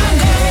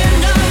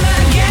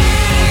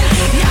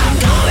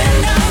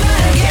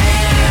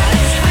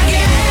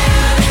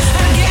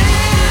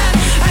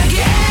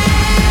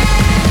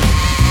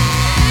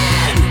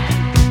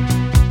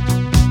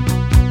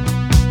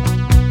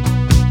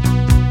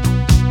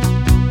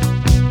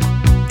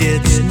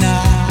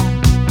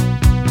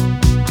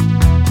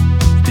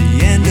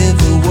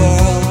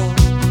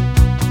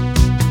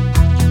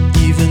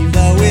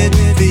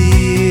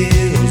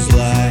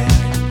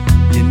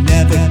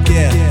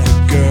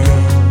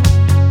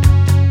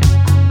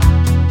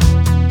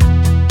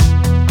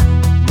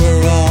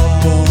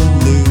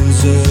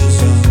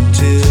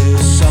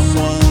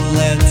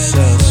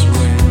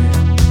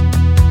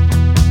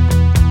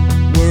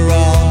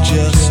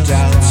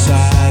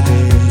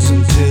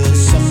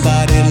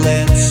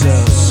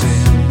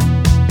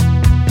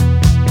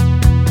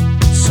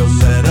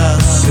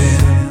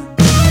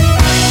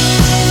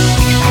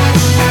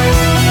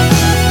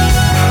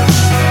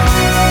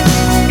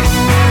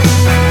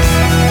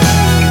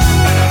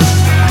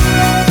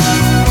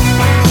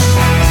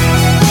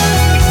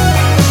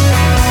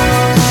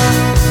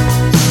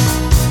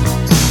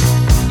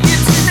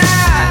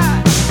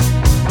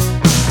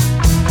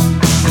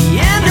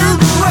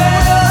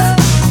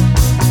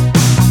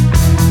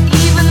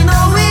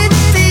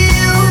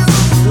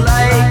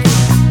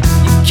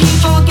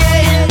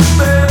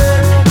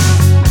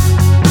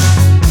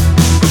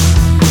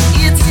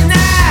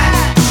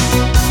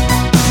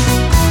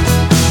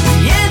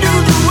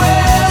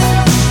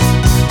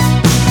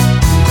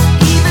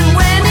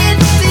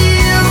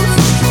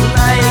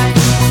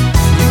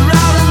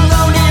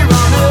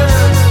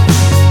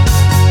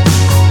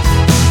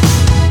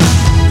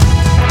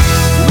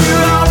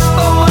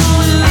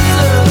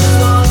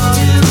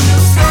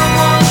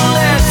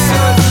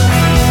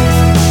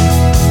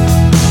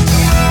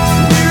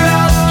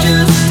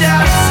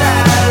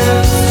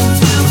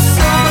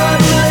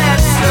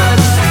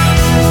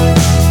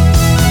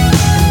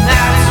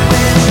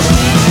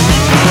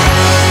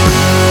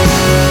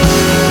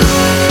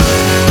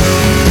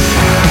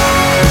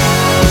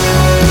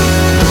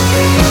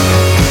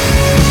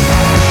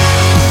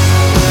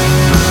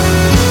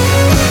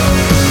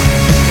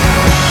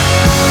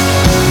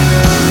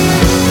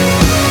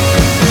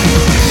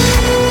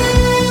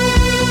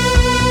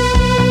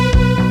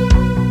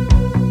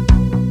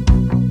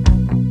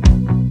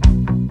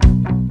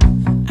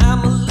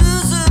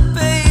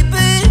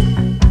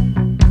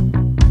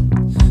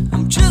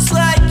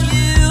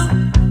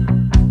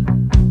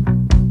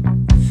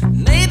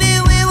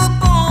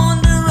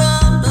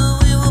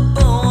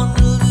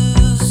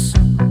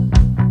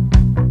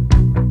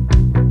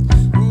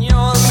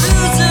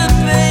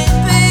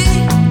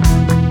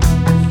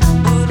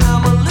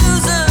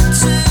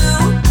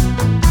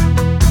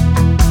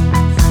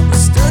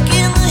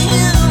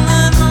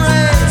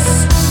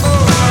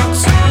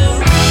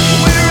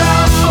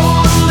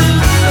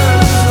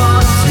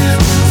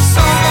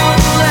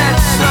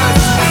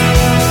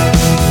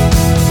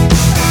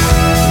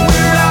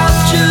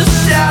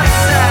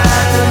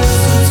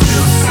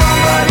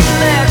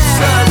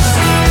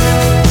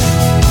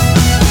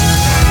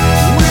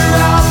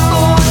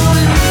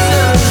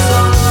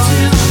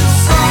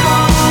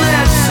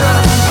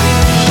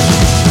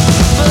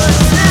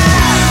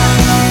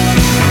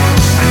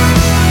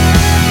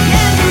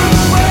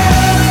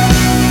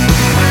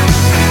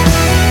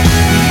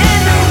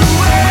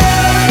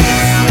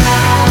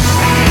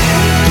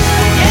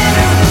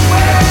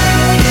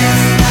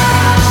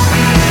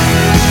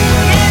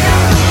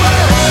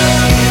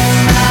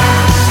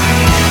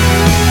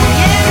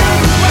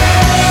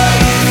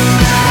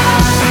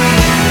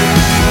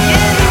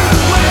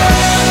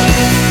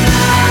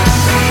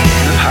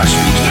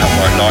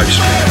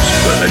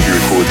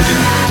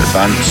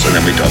 podcasts, and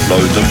then we'd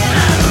upload them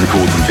and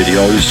record them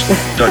videos.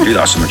 Don't do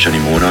that so much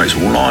anymore now. It's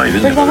all live,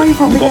 isn't it?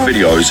 We've got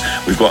videos.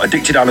 We've got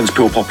Addicted Alan's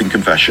pill popping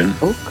confession.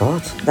 Oh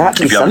God,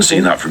 that's if you haven't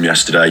seen that from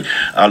yesterday,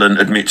 Alan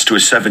admits to a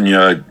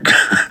 7-year.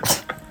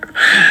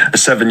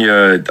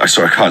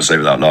 Sorry, I can't say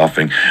without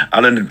laughing.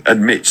 Alan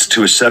admits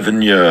to a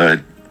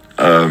 7-year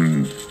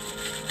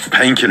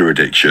painkiller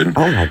addiction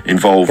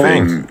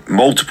involving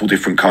multiple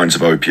different kinds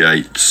of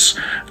opiates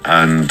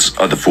and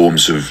other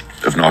forms of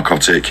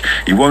narcotic.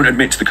 He won't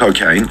admit to the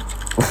cocaine.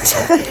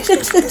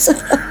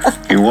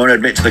 He won't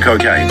admit to the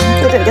cocaine.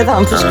 I didn't get that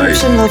on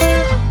prescription, love.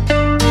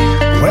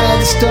 Where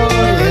the story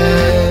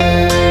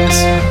ends.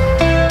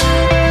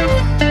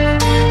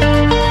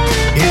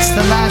 It's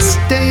the last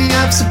day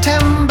of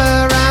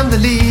September and the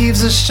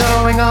leaves are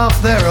showing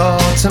off their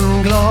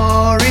autumn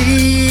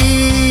glory.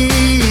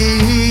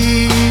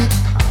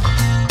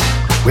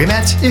 We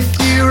met, if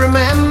you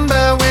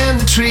remember, when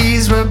the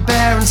trees were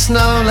bare and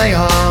snow lay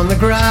on the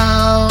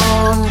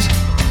ground.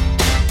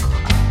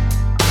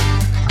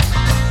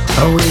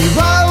 We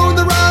rode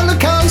the roller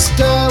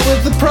coaster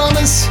with the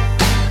promise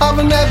of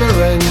a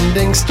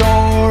never-ending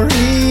story.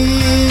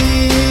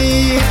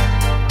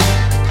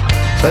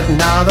 But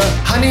now the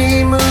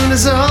honeymoon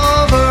is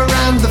over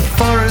and the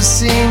forest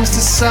seems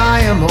to sigh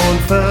a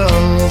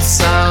mournful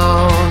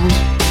sound.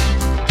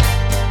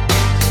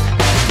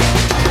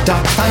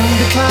 Dark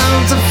thunder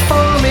clouds are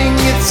forming,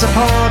 it's a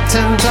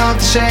portent of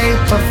the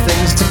shape of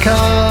things to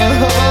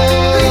come.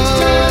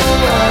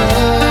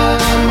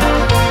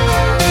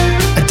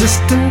 A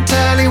distant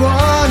early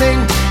warning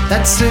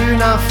that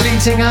soon our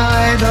fleeting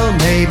idol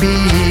may be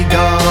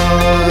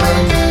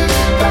gone.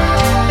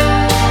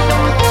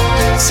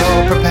 So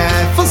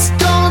prepare for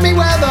stormy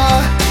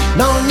weather,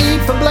 no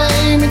need for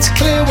blame, it's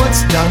clear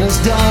what's done is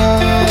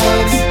done.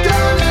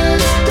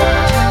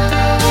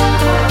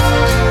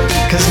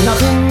 'Cause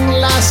nothing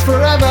lasts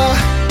forever,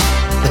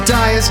 the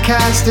die is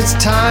cast, it's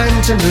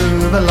time to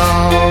move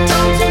along.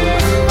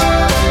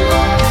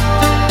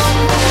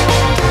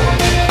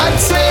 I'd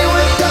say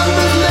we're done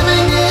with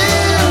living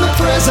in the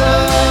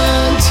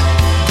present.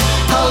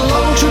 How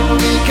long should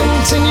we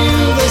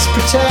continue this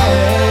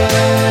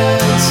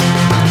pretense?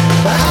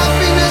 The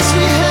happiness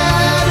we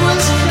had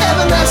was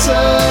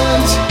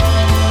evanescent,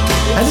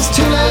 and it's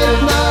too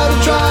late now to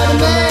try to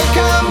make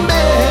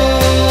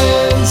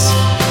amends.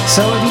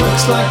 So it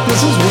looks like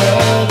this is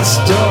where the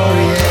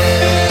story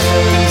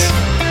ends.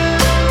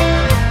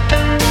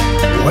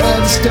 Where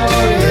the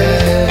story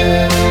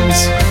ends.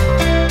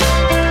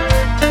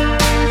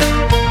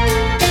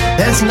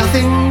 There's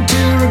nothing to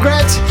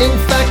regret, in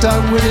fact I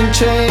wouldn't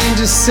change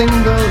a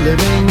single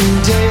living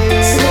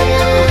day.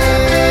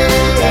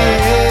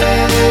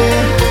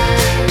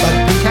 But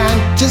we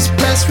can't just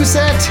press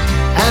reset,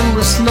 and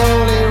we're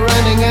slowly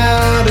running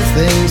out of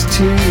things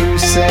to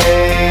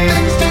say.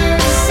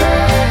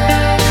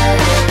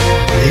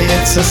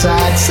 It's a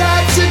sad,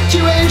 sad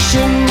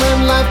situation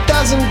when life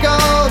doesn't go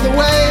the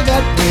way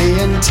that we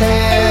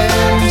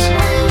intend.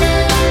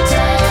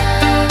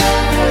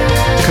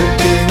 Could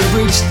be we've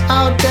reached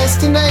our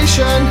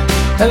destination,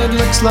 and it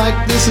looks like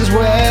this is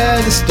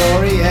where the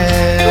story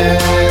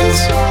ends.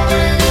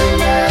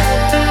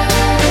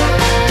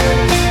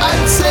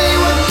 I'd say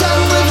we're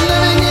done with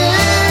living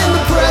in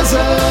the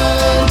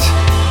present.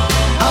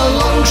 How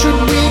long should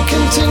we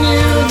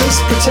continue this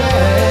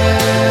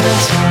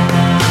pretense?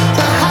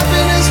 The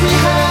happiness we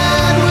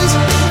had was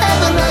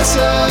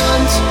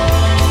evanescent,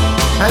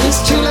 and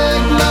it's too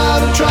late now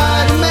to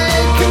try to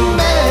make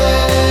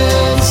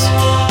amends.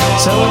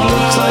 So it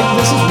looks like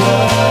this is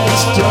where the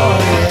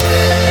story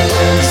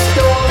ends.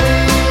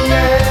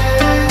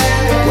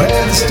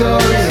 Where the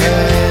story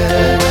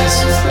ends.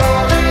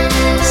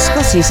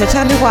 Scotty, so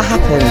tell me what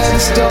happened.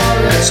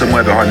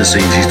 Somewhere behind the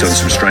scenes he's done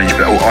some strange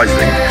bit. I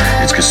think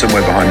it's because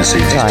somewhere behind the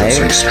scenes he's done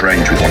something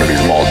strange with one of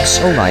his mods.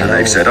 And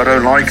they've said, I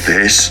don't like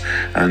this.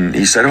 And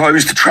he said, it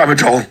was the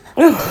tramadol.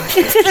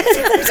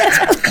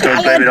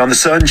 Don't blame it on the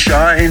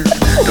sunshine.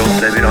 Don't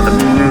blame it on the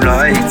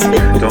moonlight.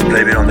 Don't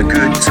blame it on the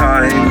good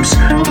times.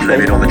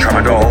 Blame it on the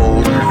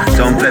tramadol.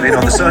 Don't blame it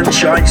on the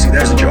sunshine. See,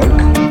 there's a joke.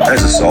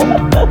 There's a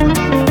song.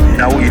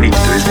 Now all you need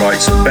to do is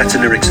write some better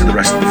lyrics to the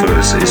rest of the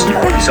verses. You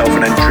put yourself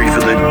an entry for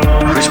the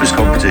Christmas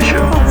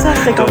competition.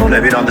 Don't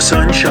blame it on the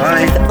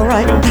sunshine.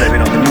 Don't blame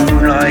it on the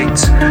moonlight.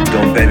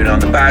 Don't blame it on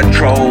the bad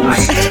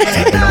trolls.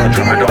 Blame it on the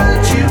tramadol.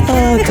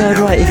 Oh God,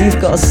 right, if you've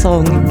got a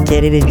song,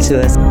 get it into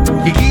us.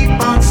 You keep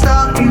on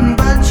stalking,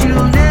 but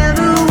you'll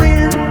never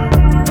win.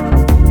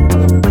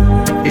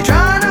 You're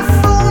trying to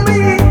fool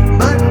me,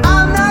 but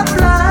I'm not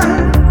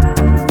blind.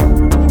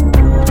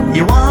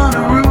 You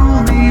wanna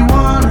rule me, you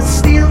wanna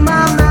steal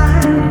my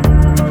mind.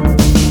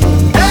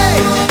 Hey,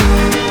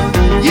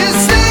 you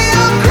say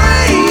I'm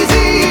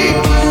crazy,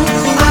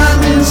 I'm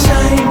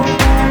insane,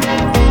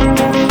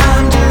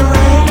 I'm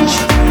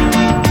deranged.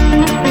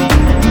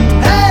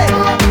 Hey,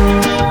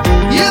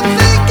 you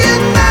think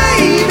it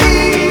maybe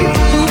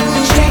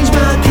change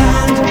my kind.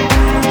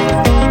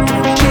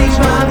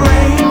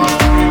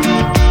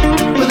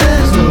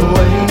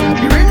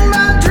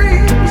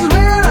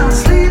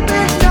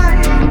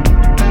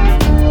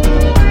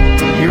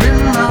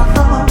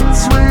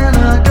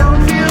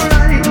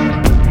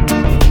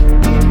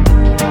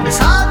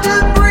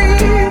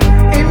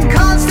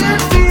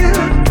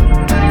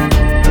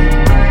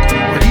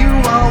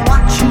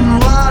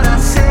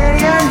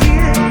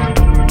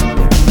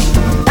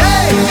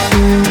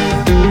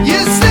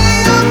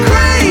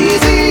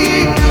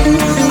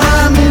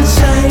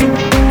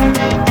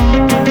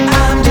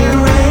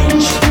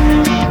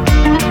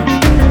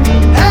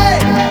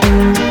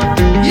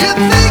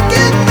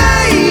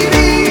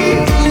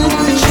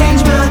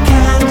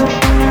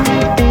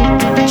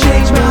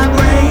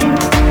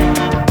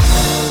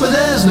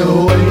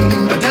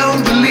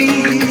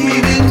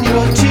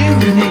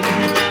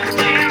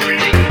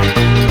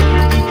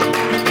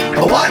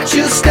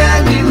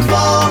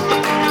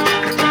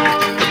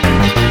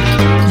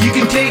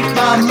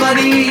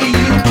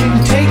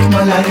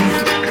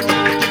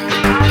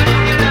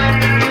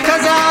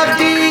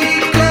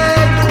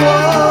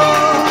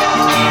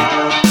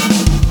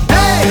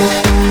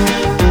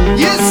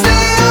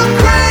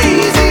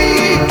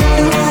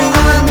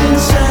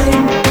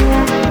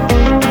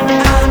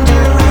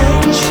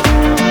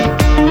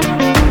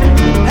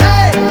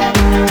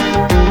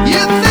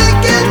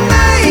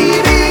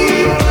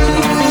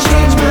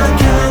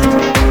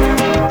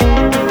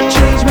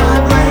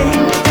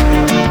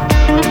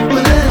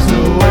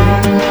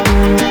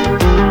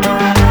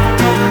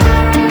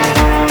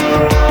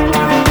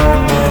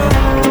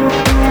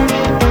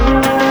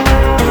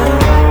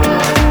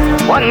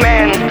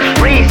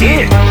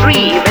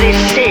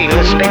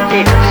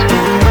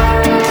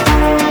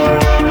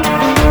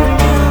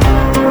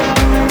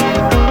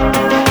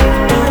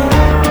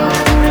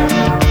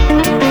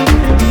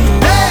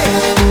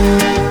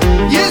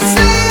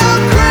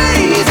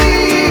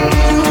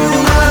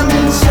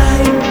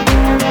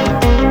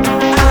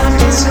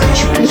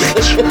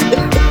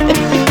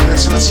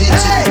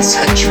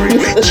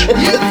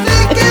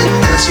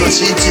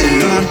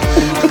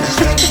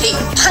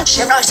 Punch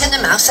you right in the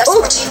mouth, that's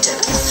what you do.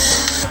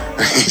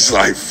 He's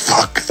like,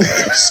 fuck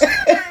this.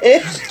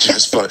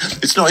 Just fuck.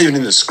 It's not even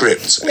in the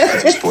script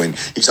at this point.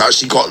 He's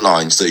actually got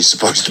lines that he's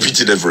supposed to be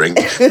delivering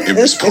in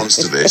response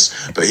to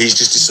this, but he's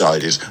just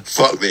decided,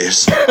 fuck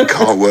this, I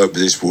can't work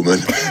with this woman.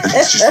 And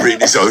he's just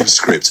written his own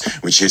script,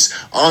 which is,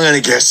 I'm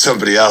going to get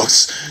somebody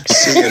else.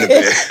 See you in a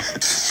bit.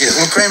 Yeah,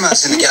 well,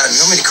 Grandma's in the garden.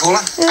 You want me to call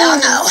her? Oh,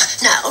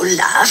 no,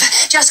 love.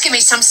 Just give me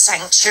some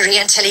sanctuary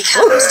until he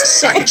comes.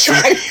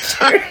 Sanctuary?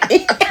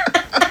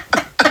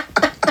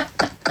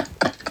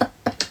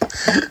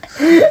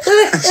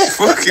 It's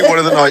fucking one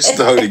of the Knights of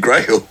the Holy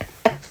Grail.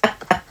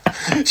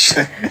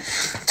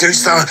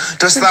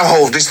 Dost thou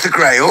hold this the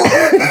Grail?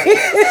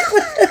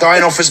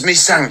 Thine offers me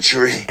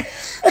sanctuary.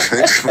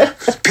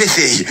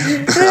 Pithy.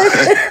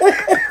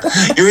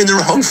 You're in the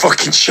wrong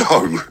fucking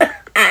show.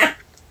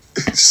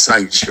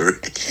 Sanctuary.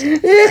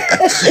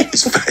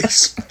 His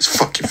face. He's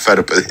fucking fed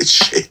up of this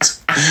shit.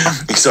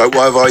 He's like,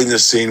 why have I in the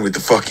scene with the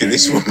fucking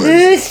this woman?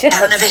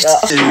 Down a bit.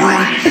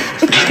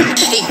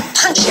 He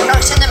punch you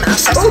right in the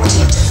mouth, that's what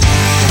you do.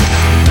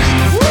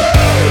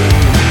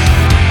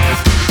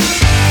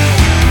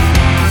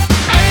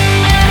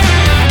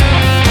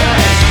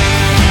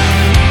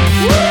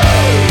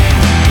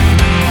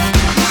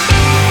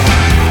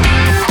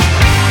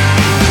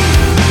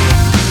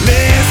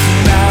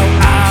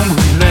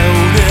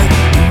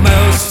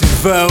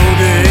 Voted,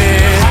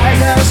 I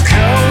just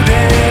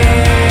coded,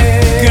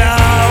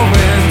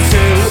 going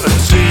to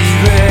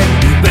achieve it.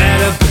 You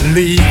better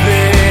believe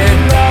it,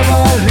 love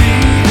or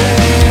leave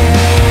it.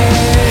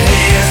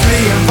 Here's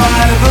the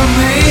invite of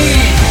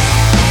me,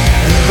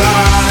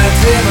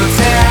 invited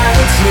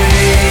immortality.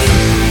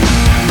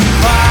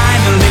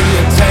 Finally,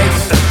 you take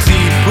a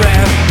deep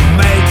breath,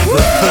 make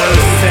the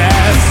first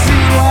step,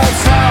 see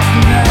what's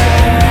happening.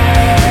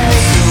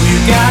 So you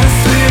gotta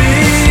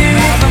see,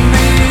 never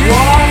me,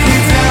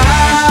 walking down.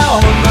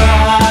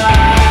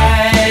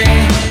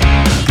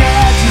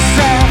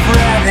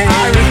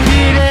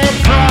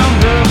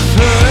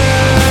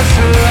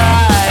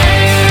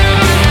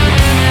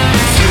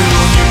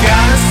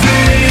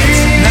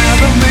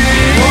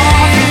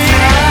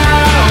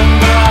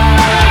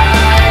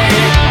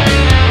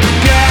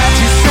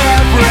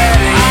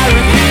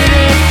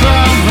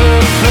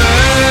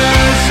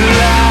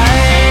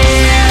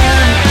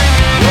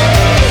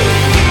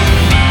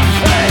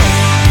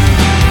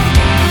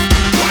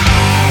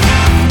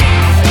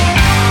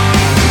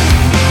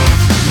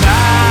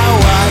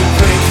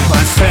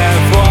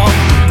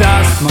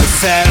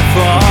 Myself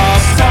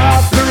off,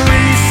 stop the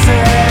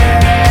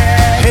reset.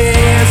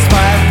 Here's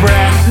my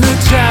brand new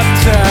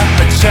chapter,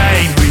 a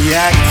chain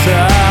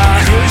reactor,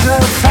 here's a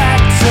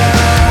factor.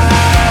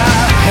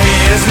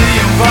 Here's the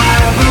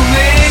environment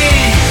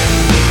me,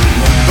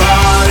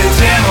 embodied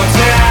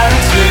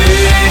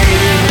immortality.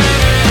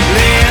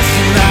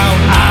 Listen now,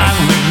 I'm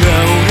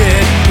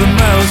reloaded, the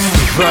most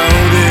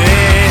devoted.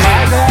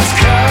 That's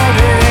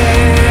coded.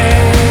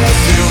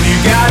 Soon you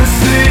gotta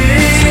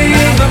see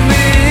the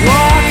me.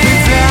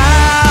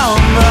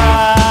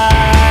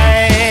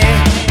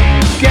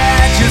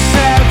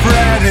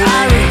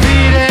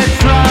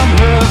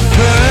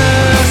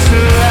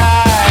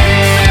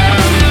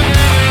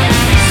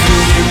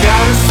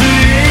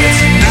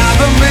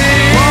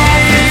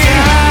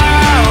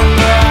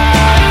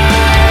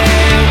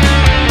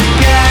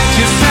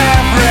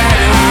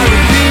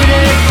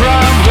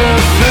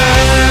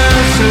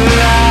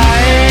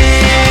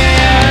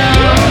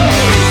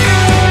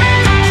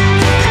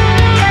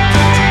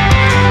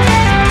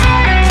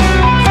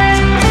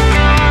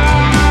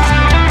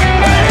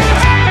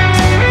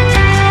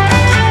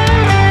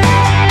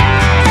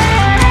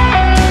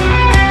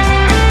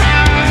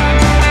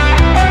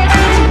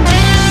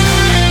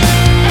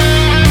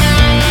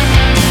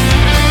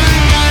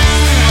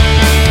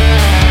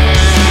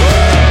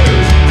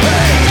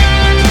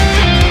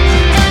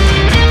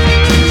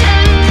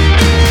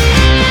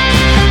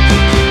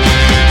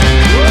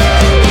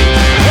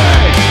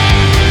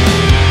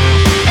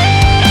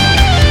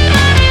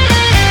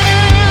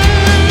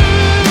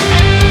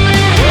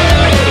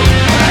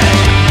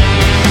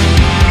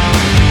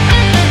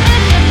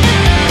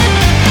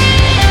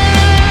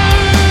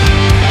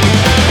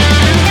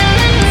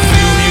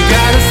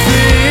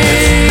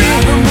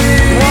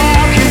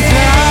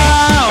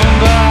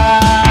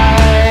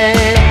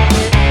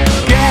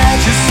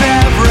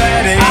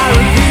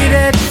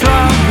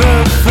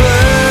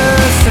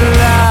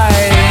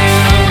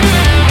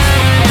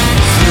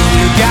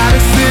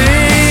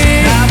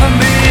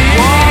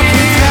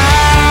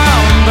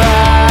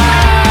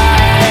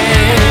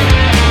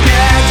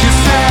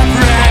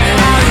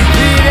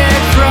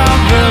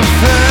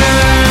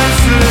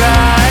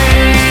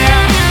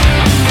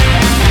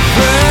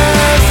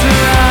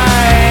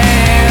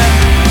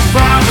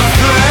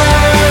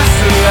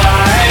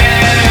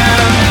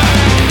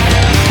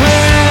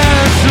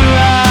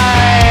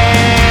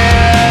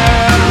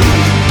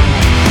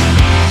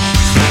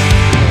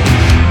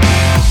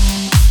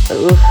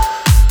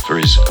 for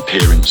his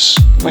appearance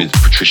with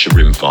Patricia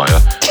Rimfire.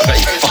 I bet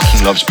he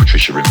fucking loves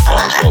Patricia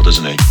Rimfire as well,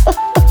 doesn't he?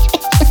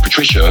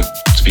 Patricia,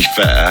 to be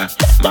fair,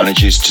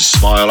 manages to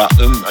smile at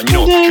them. And you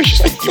know what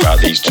Patricia's thinking about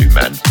these two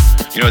men?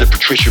 You know that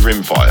Patricia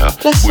Rimfire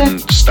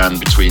wouldn't stand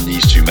between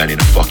these two men in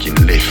a fucking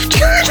lift. Do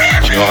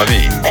you know what I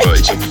mean? But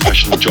it's a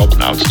professional job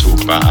now to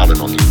talk about Alan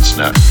on the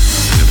internet.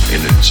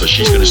 So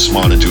she's going to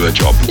smile and do her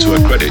job. And to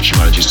her credit, she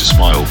manages to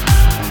smile.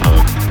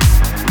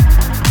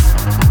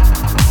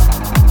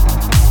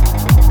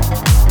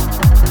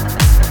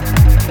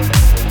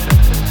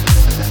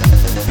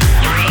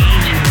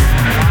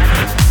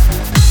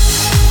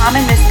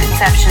 Common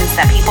misconceptions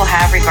that people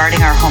have regarding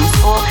our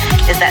homeschool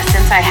is that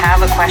since I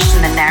have a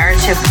Question the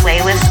Narrative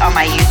playlist on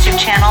my YouTube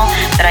channel,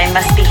 that I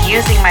must be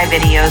using my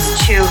videos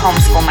to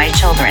homeschool my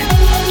children.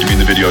 You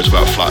mean the videos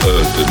about flat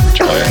earth and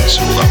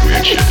giants and all that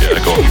weird shit? Yeah,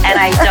 go on. And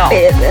I don't.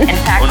 In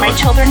fact, my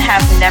children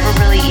have never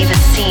really even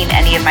seen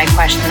any of my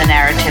Question the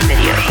Narrative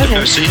videos.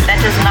 That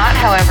does not,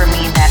 however,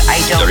 mean that I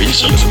don't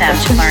teach them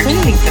to learn to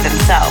think for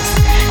themselves.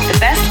 The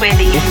best way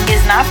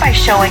is not by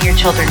showing your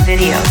children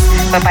videos,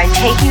 but by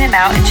taking them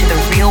out into the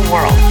real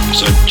world.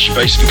 So she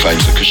basically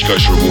claims that because she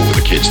goes for a walk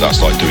with the kids,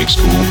 that's like doing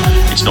school.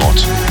 It's not.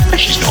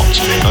 She's not.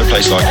 No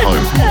place like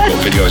home. We've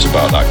got videos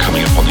about that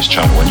coming up on this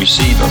channel. When you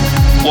see them,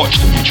 watch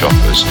them, you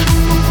choppers.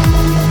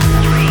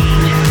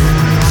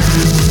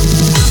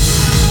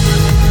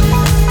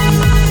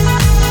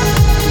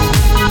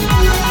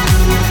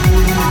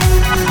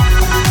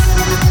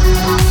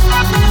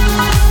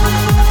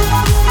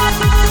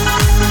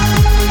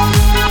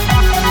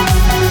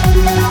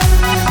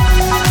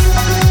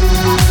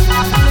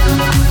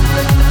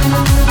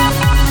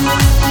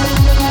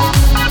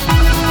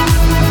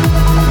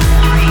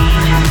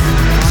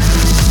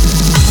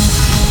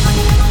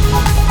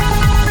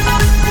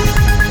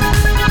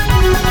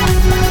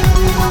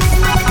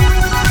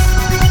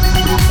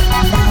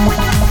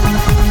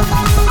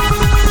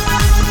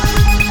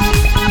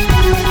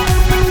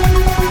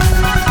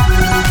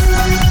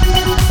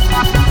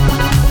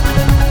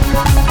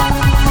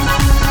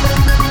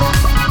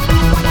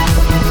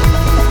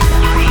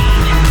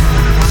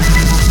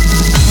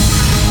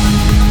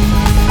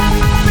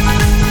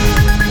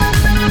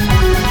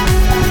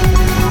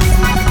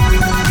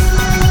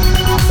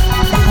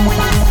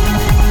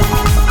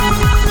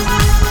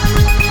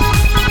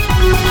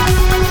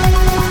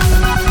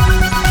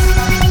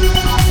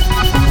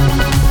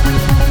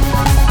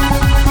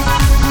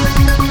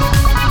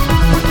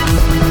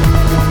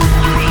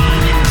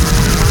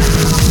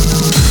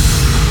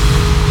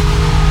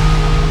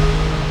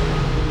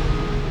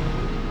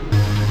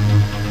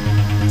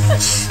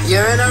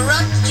 You're in a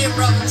rut, Jim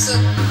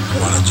Robinson.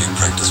 Why don't you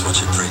practice what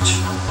you preach?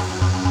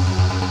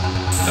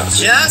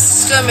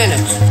 Just a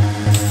minute.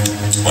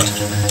 What?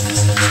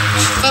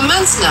 For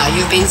months now,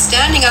 you've been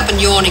standing up and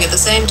yawning at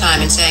the same time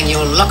and saying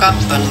you'll lock up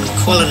and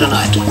call it a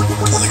night.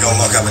 I think I'll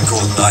lock up and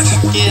call it a night.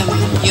 Jim,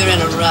 you're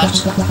in a rut.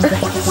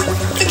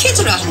 The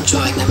kids are out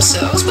enjoying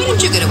themselves. Why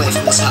don't you get away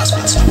from this house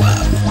once in a while?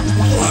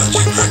 Why don't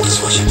you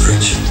practice what you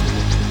preach?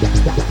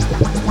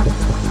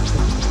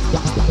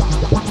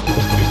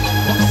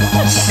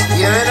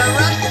 You're in a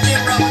rut,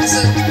 Jim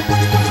Robinson.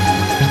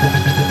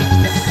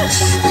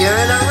 You're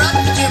in a rut,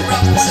 Jim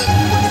Robinson.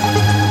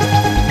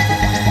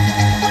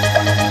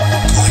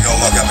 I think I'll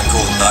lock up and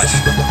call it a night.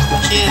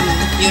 Jim,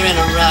 you're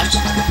in a rut.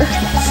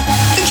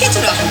 The kids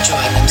are out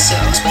enjoying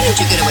themselves. Why don't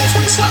you get away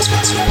from this house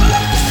once in a while?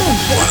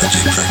 Why don't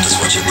you practice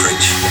what you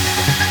preach?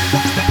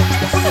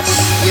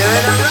 You're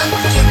in a rut,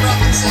 Jim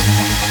Robinson.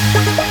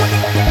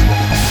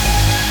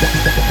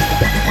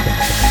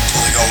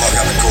 I think I'll lock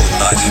up and call it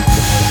a night.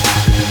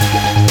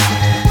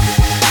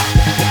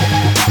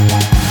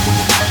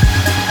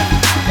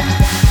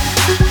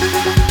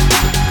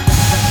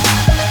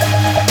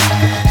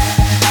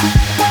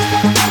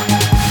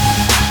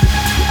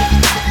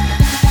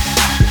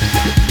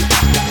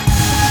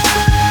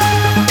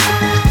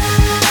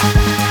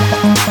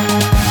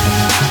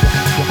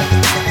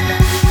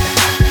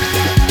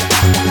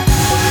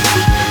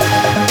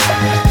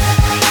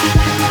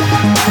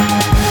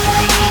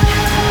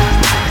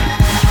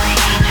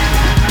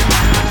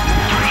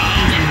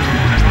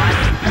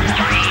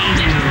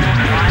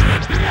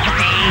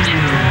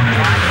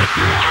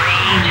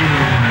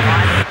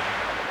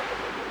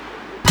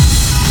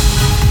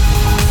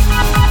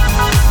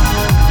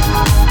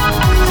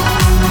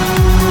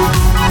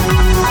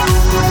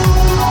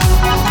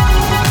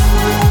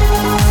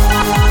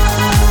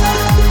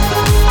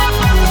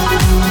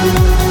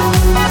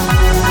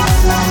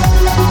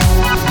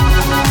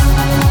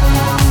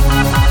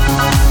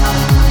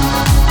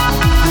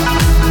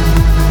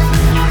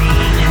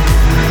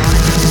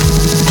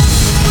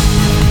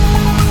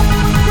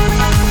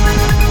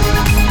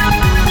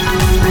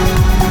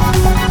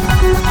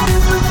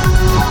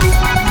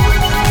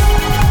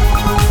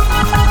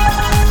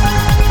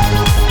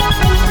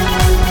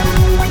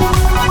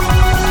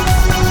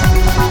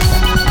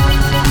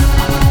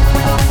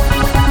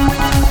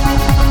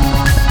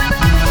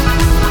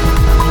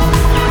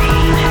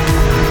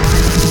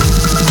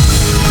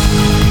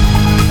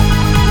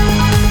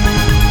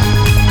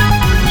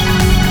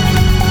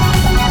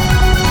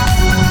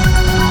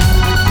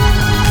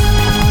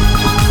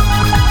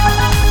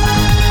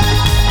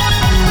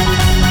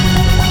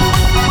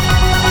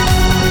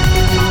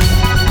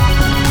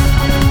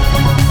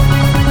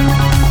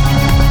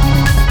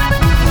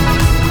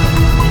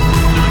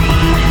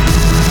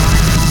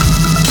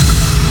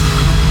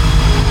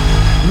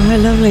 Right,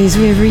 lovelies,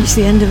 we have reached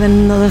the end of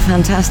another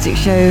fantastic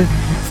show.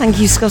 Thank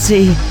you,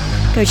 Scotty.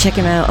 Go check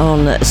him out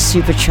on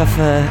Super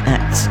Chuffer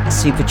at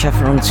Super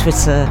Chuffer on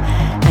Twitter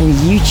and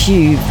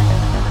YouTube.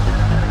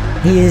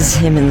 He is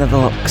him in the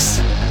box.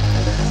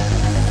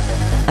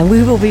 And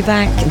we will be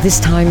back this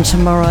time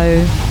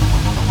tomorrow.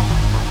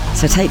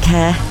 So take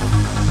care.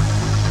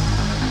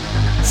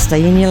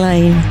 Stay in your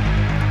lane.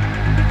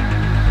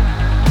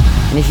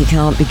 And if you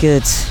can't be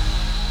good,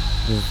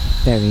 you're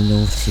very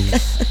naughty.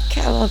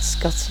 Come on,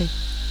 Scotty.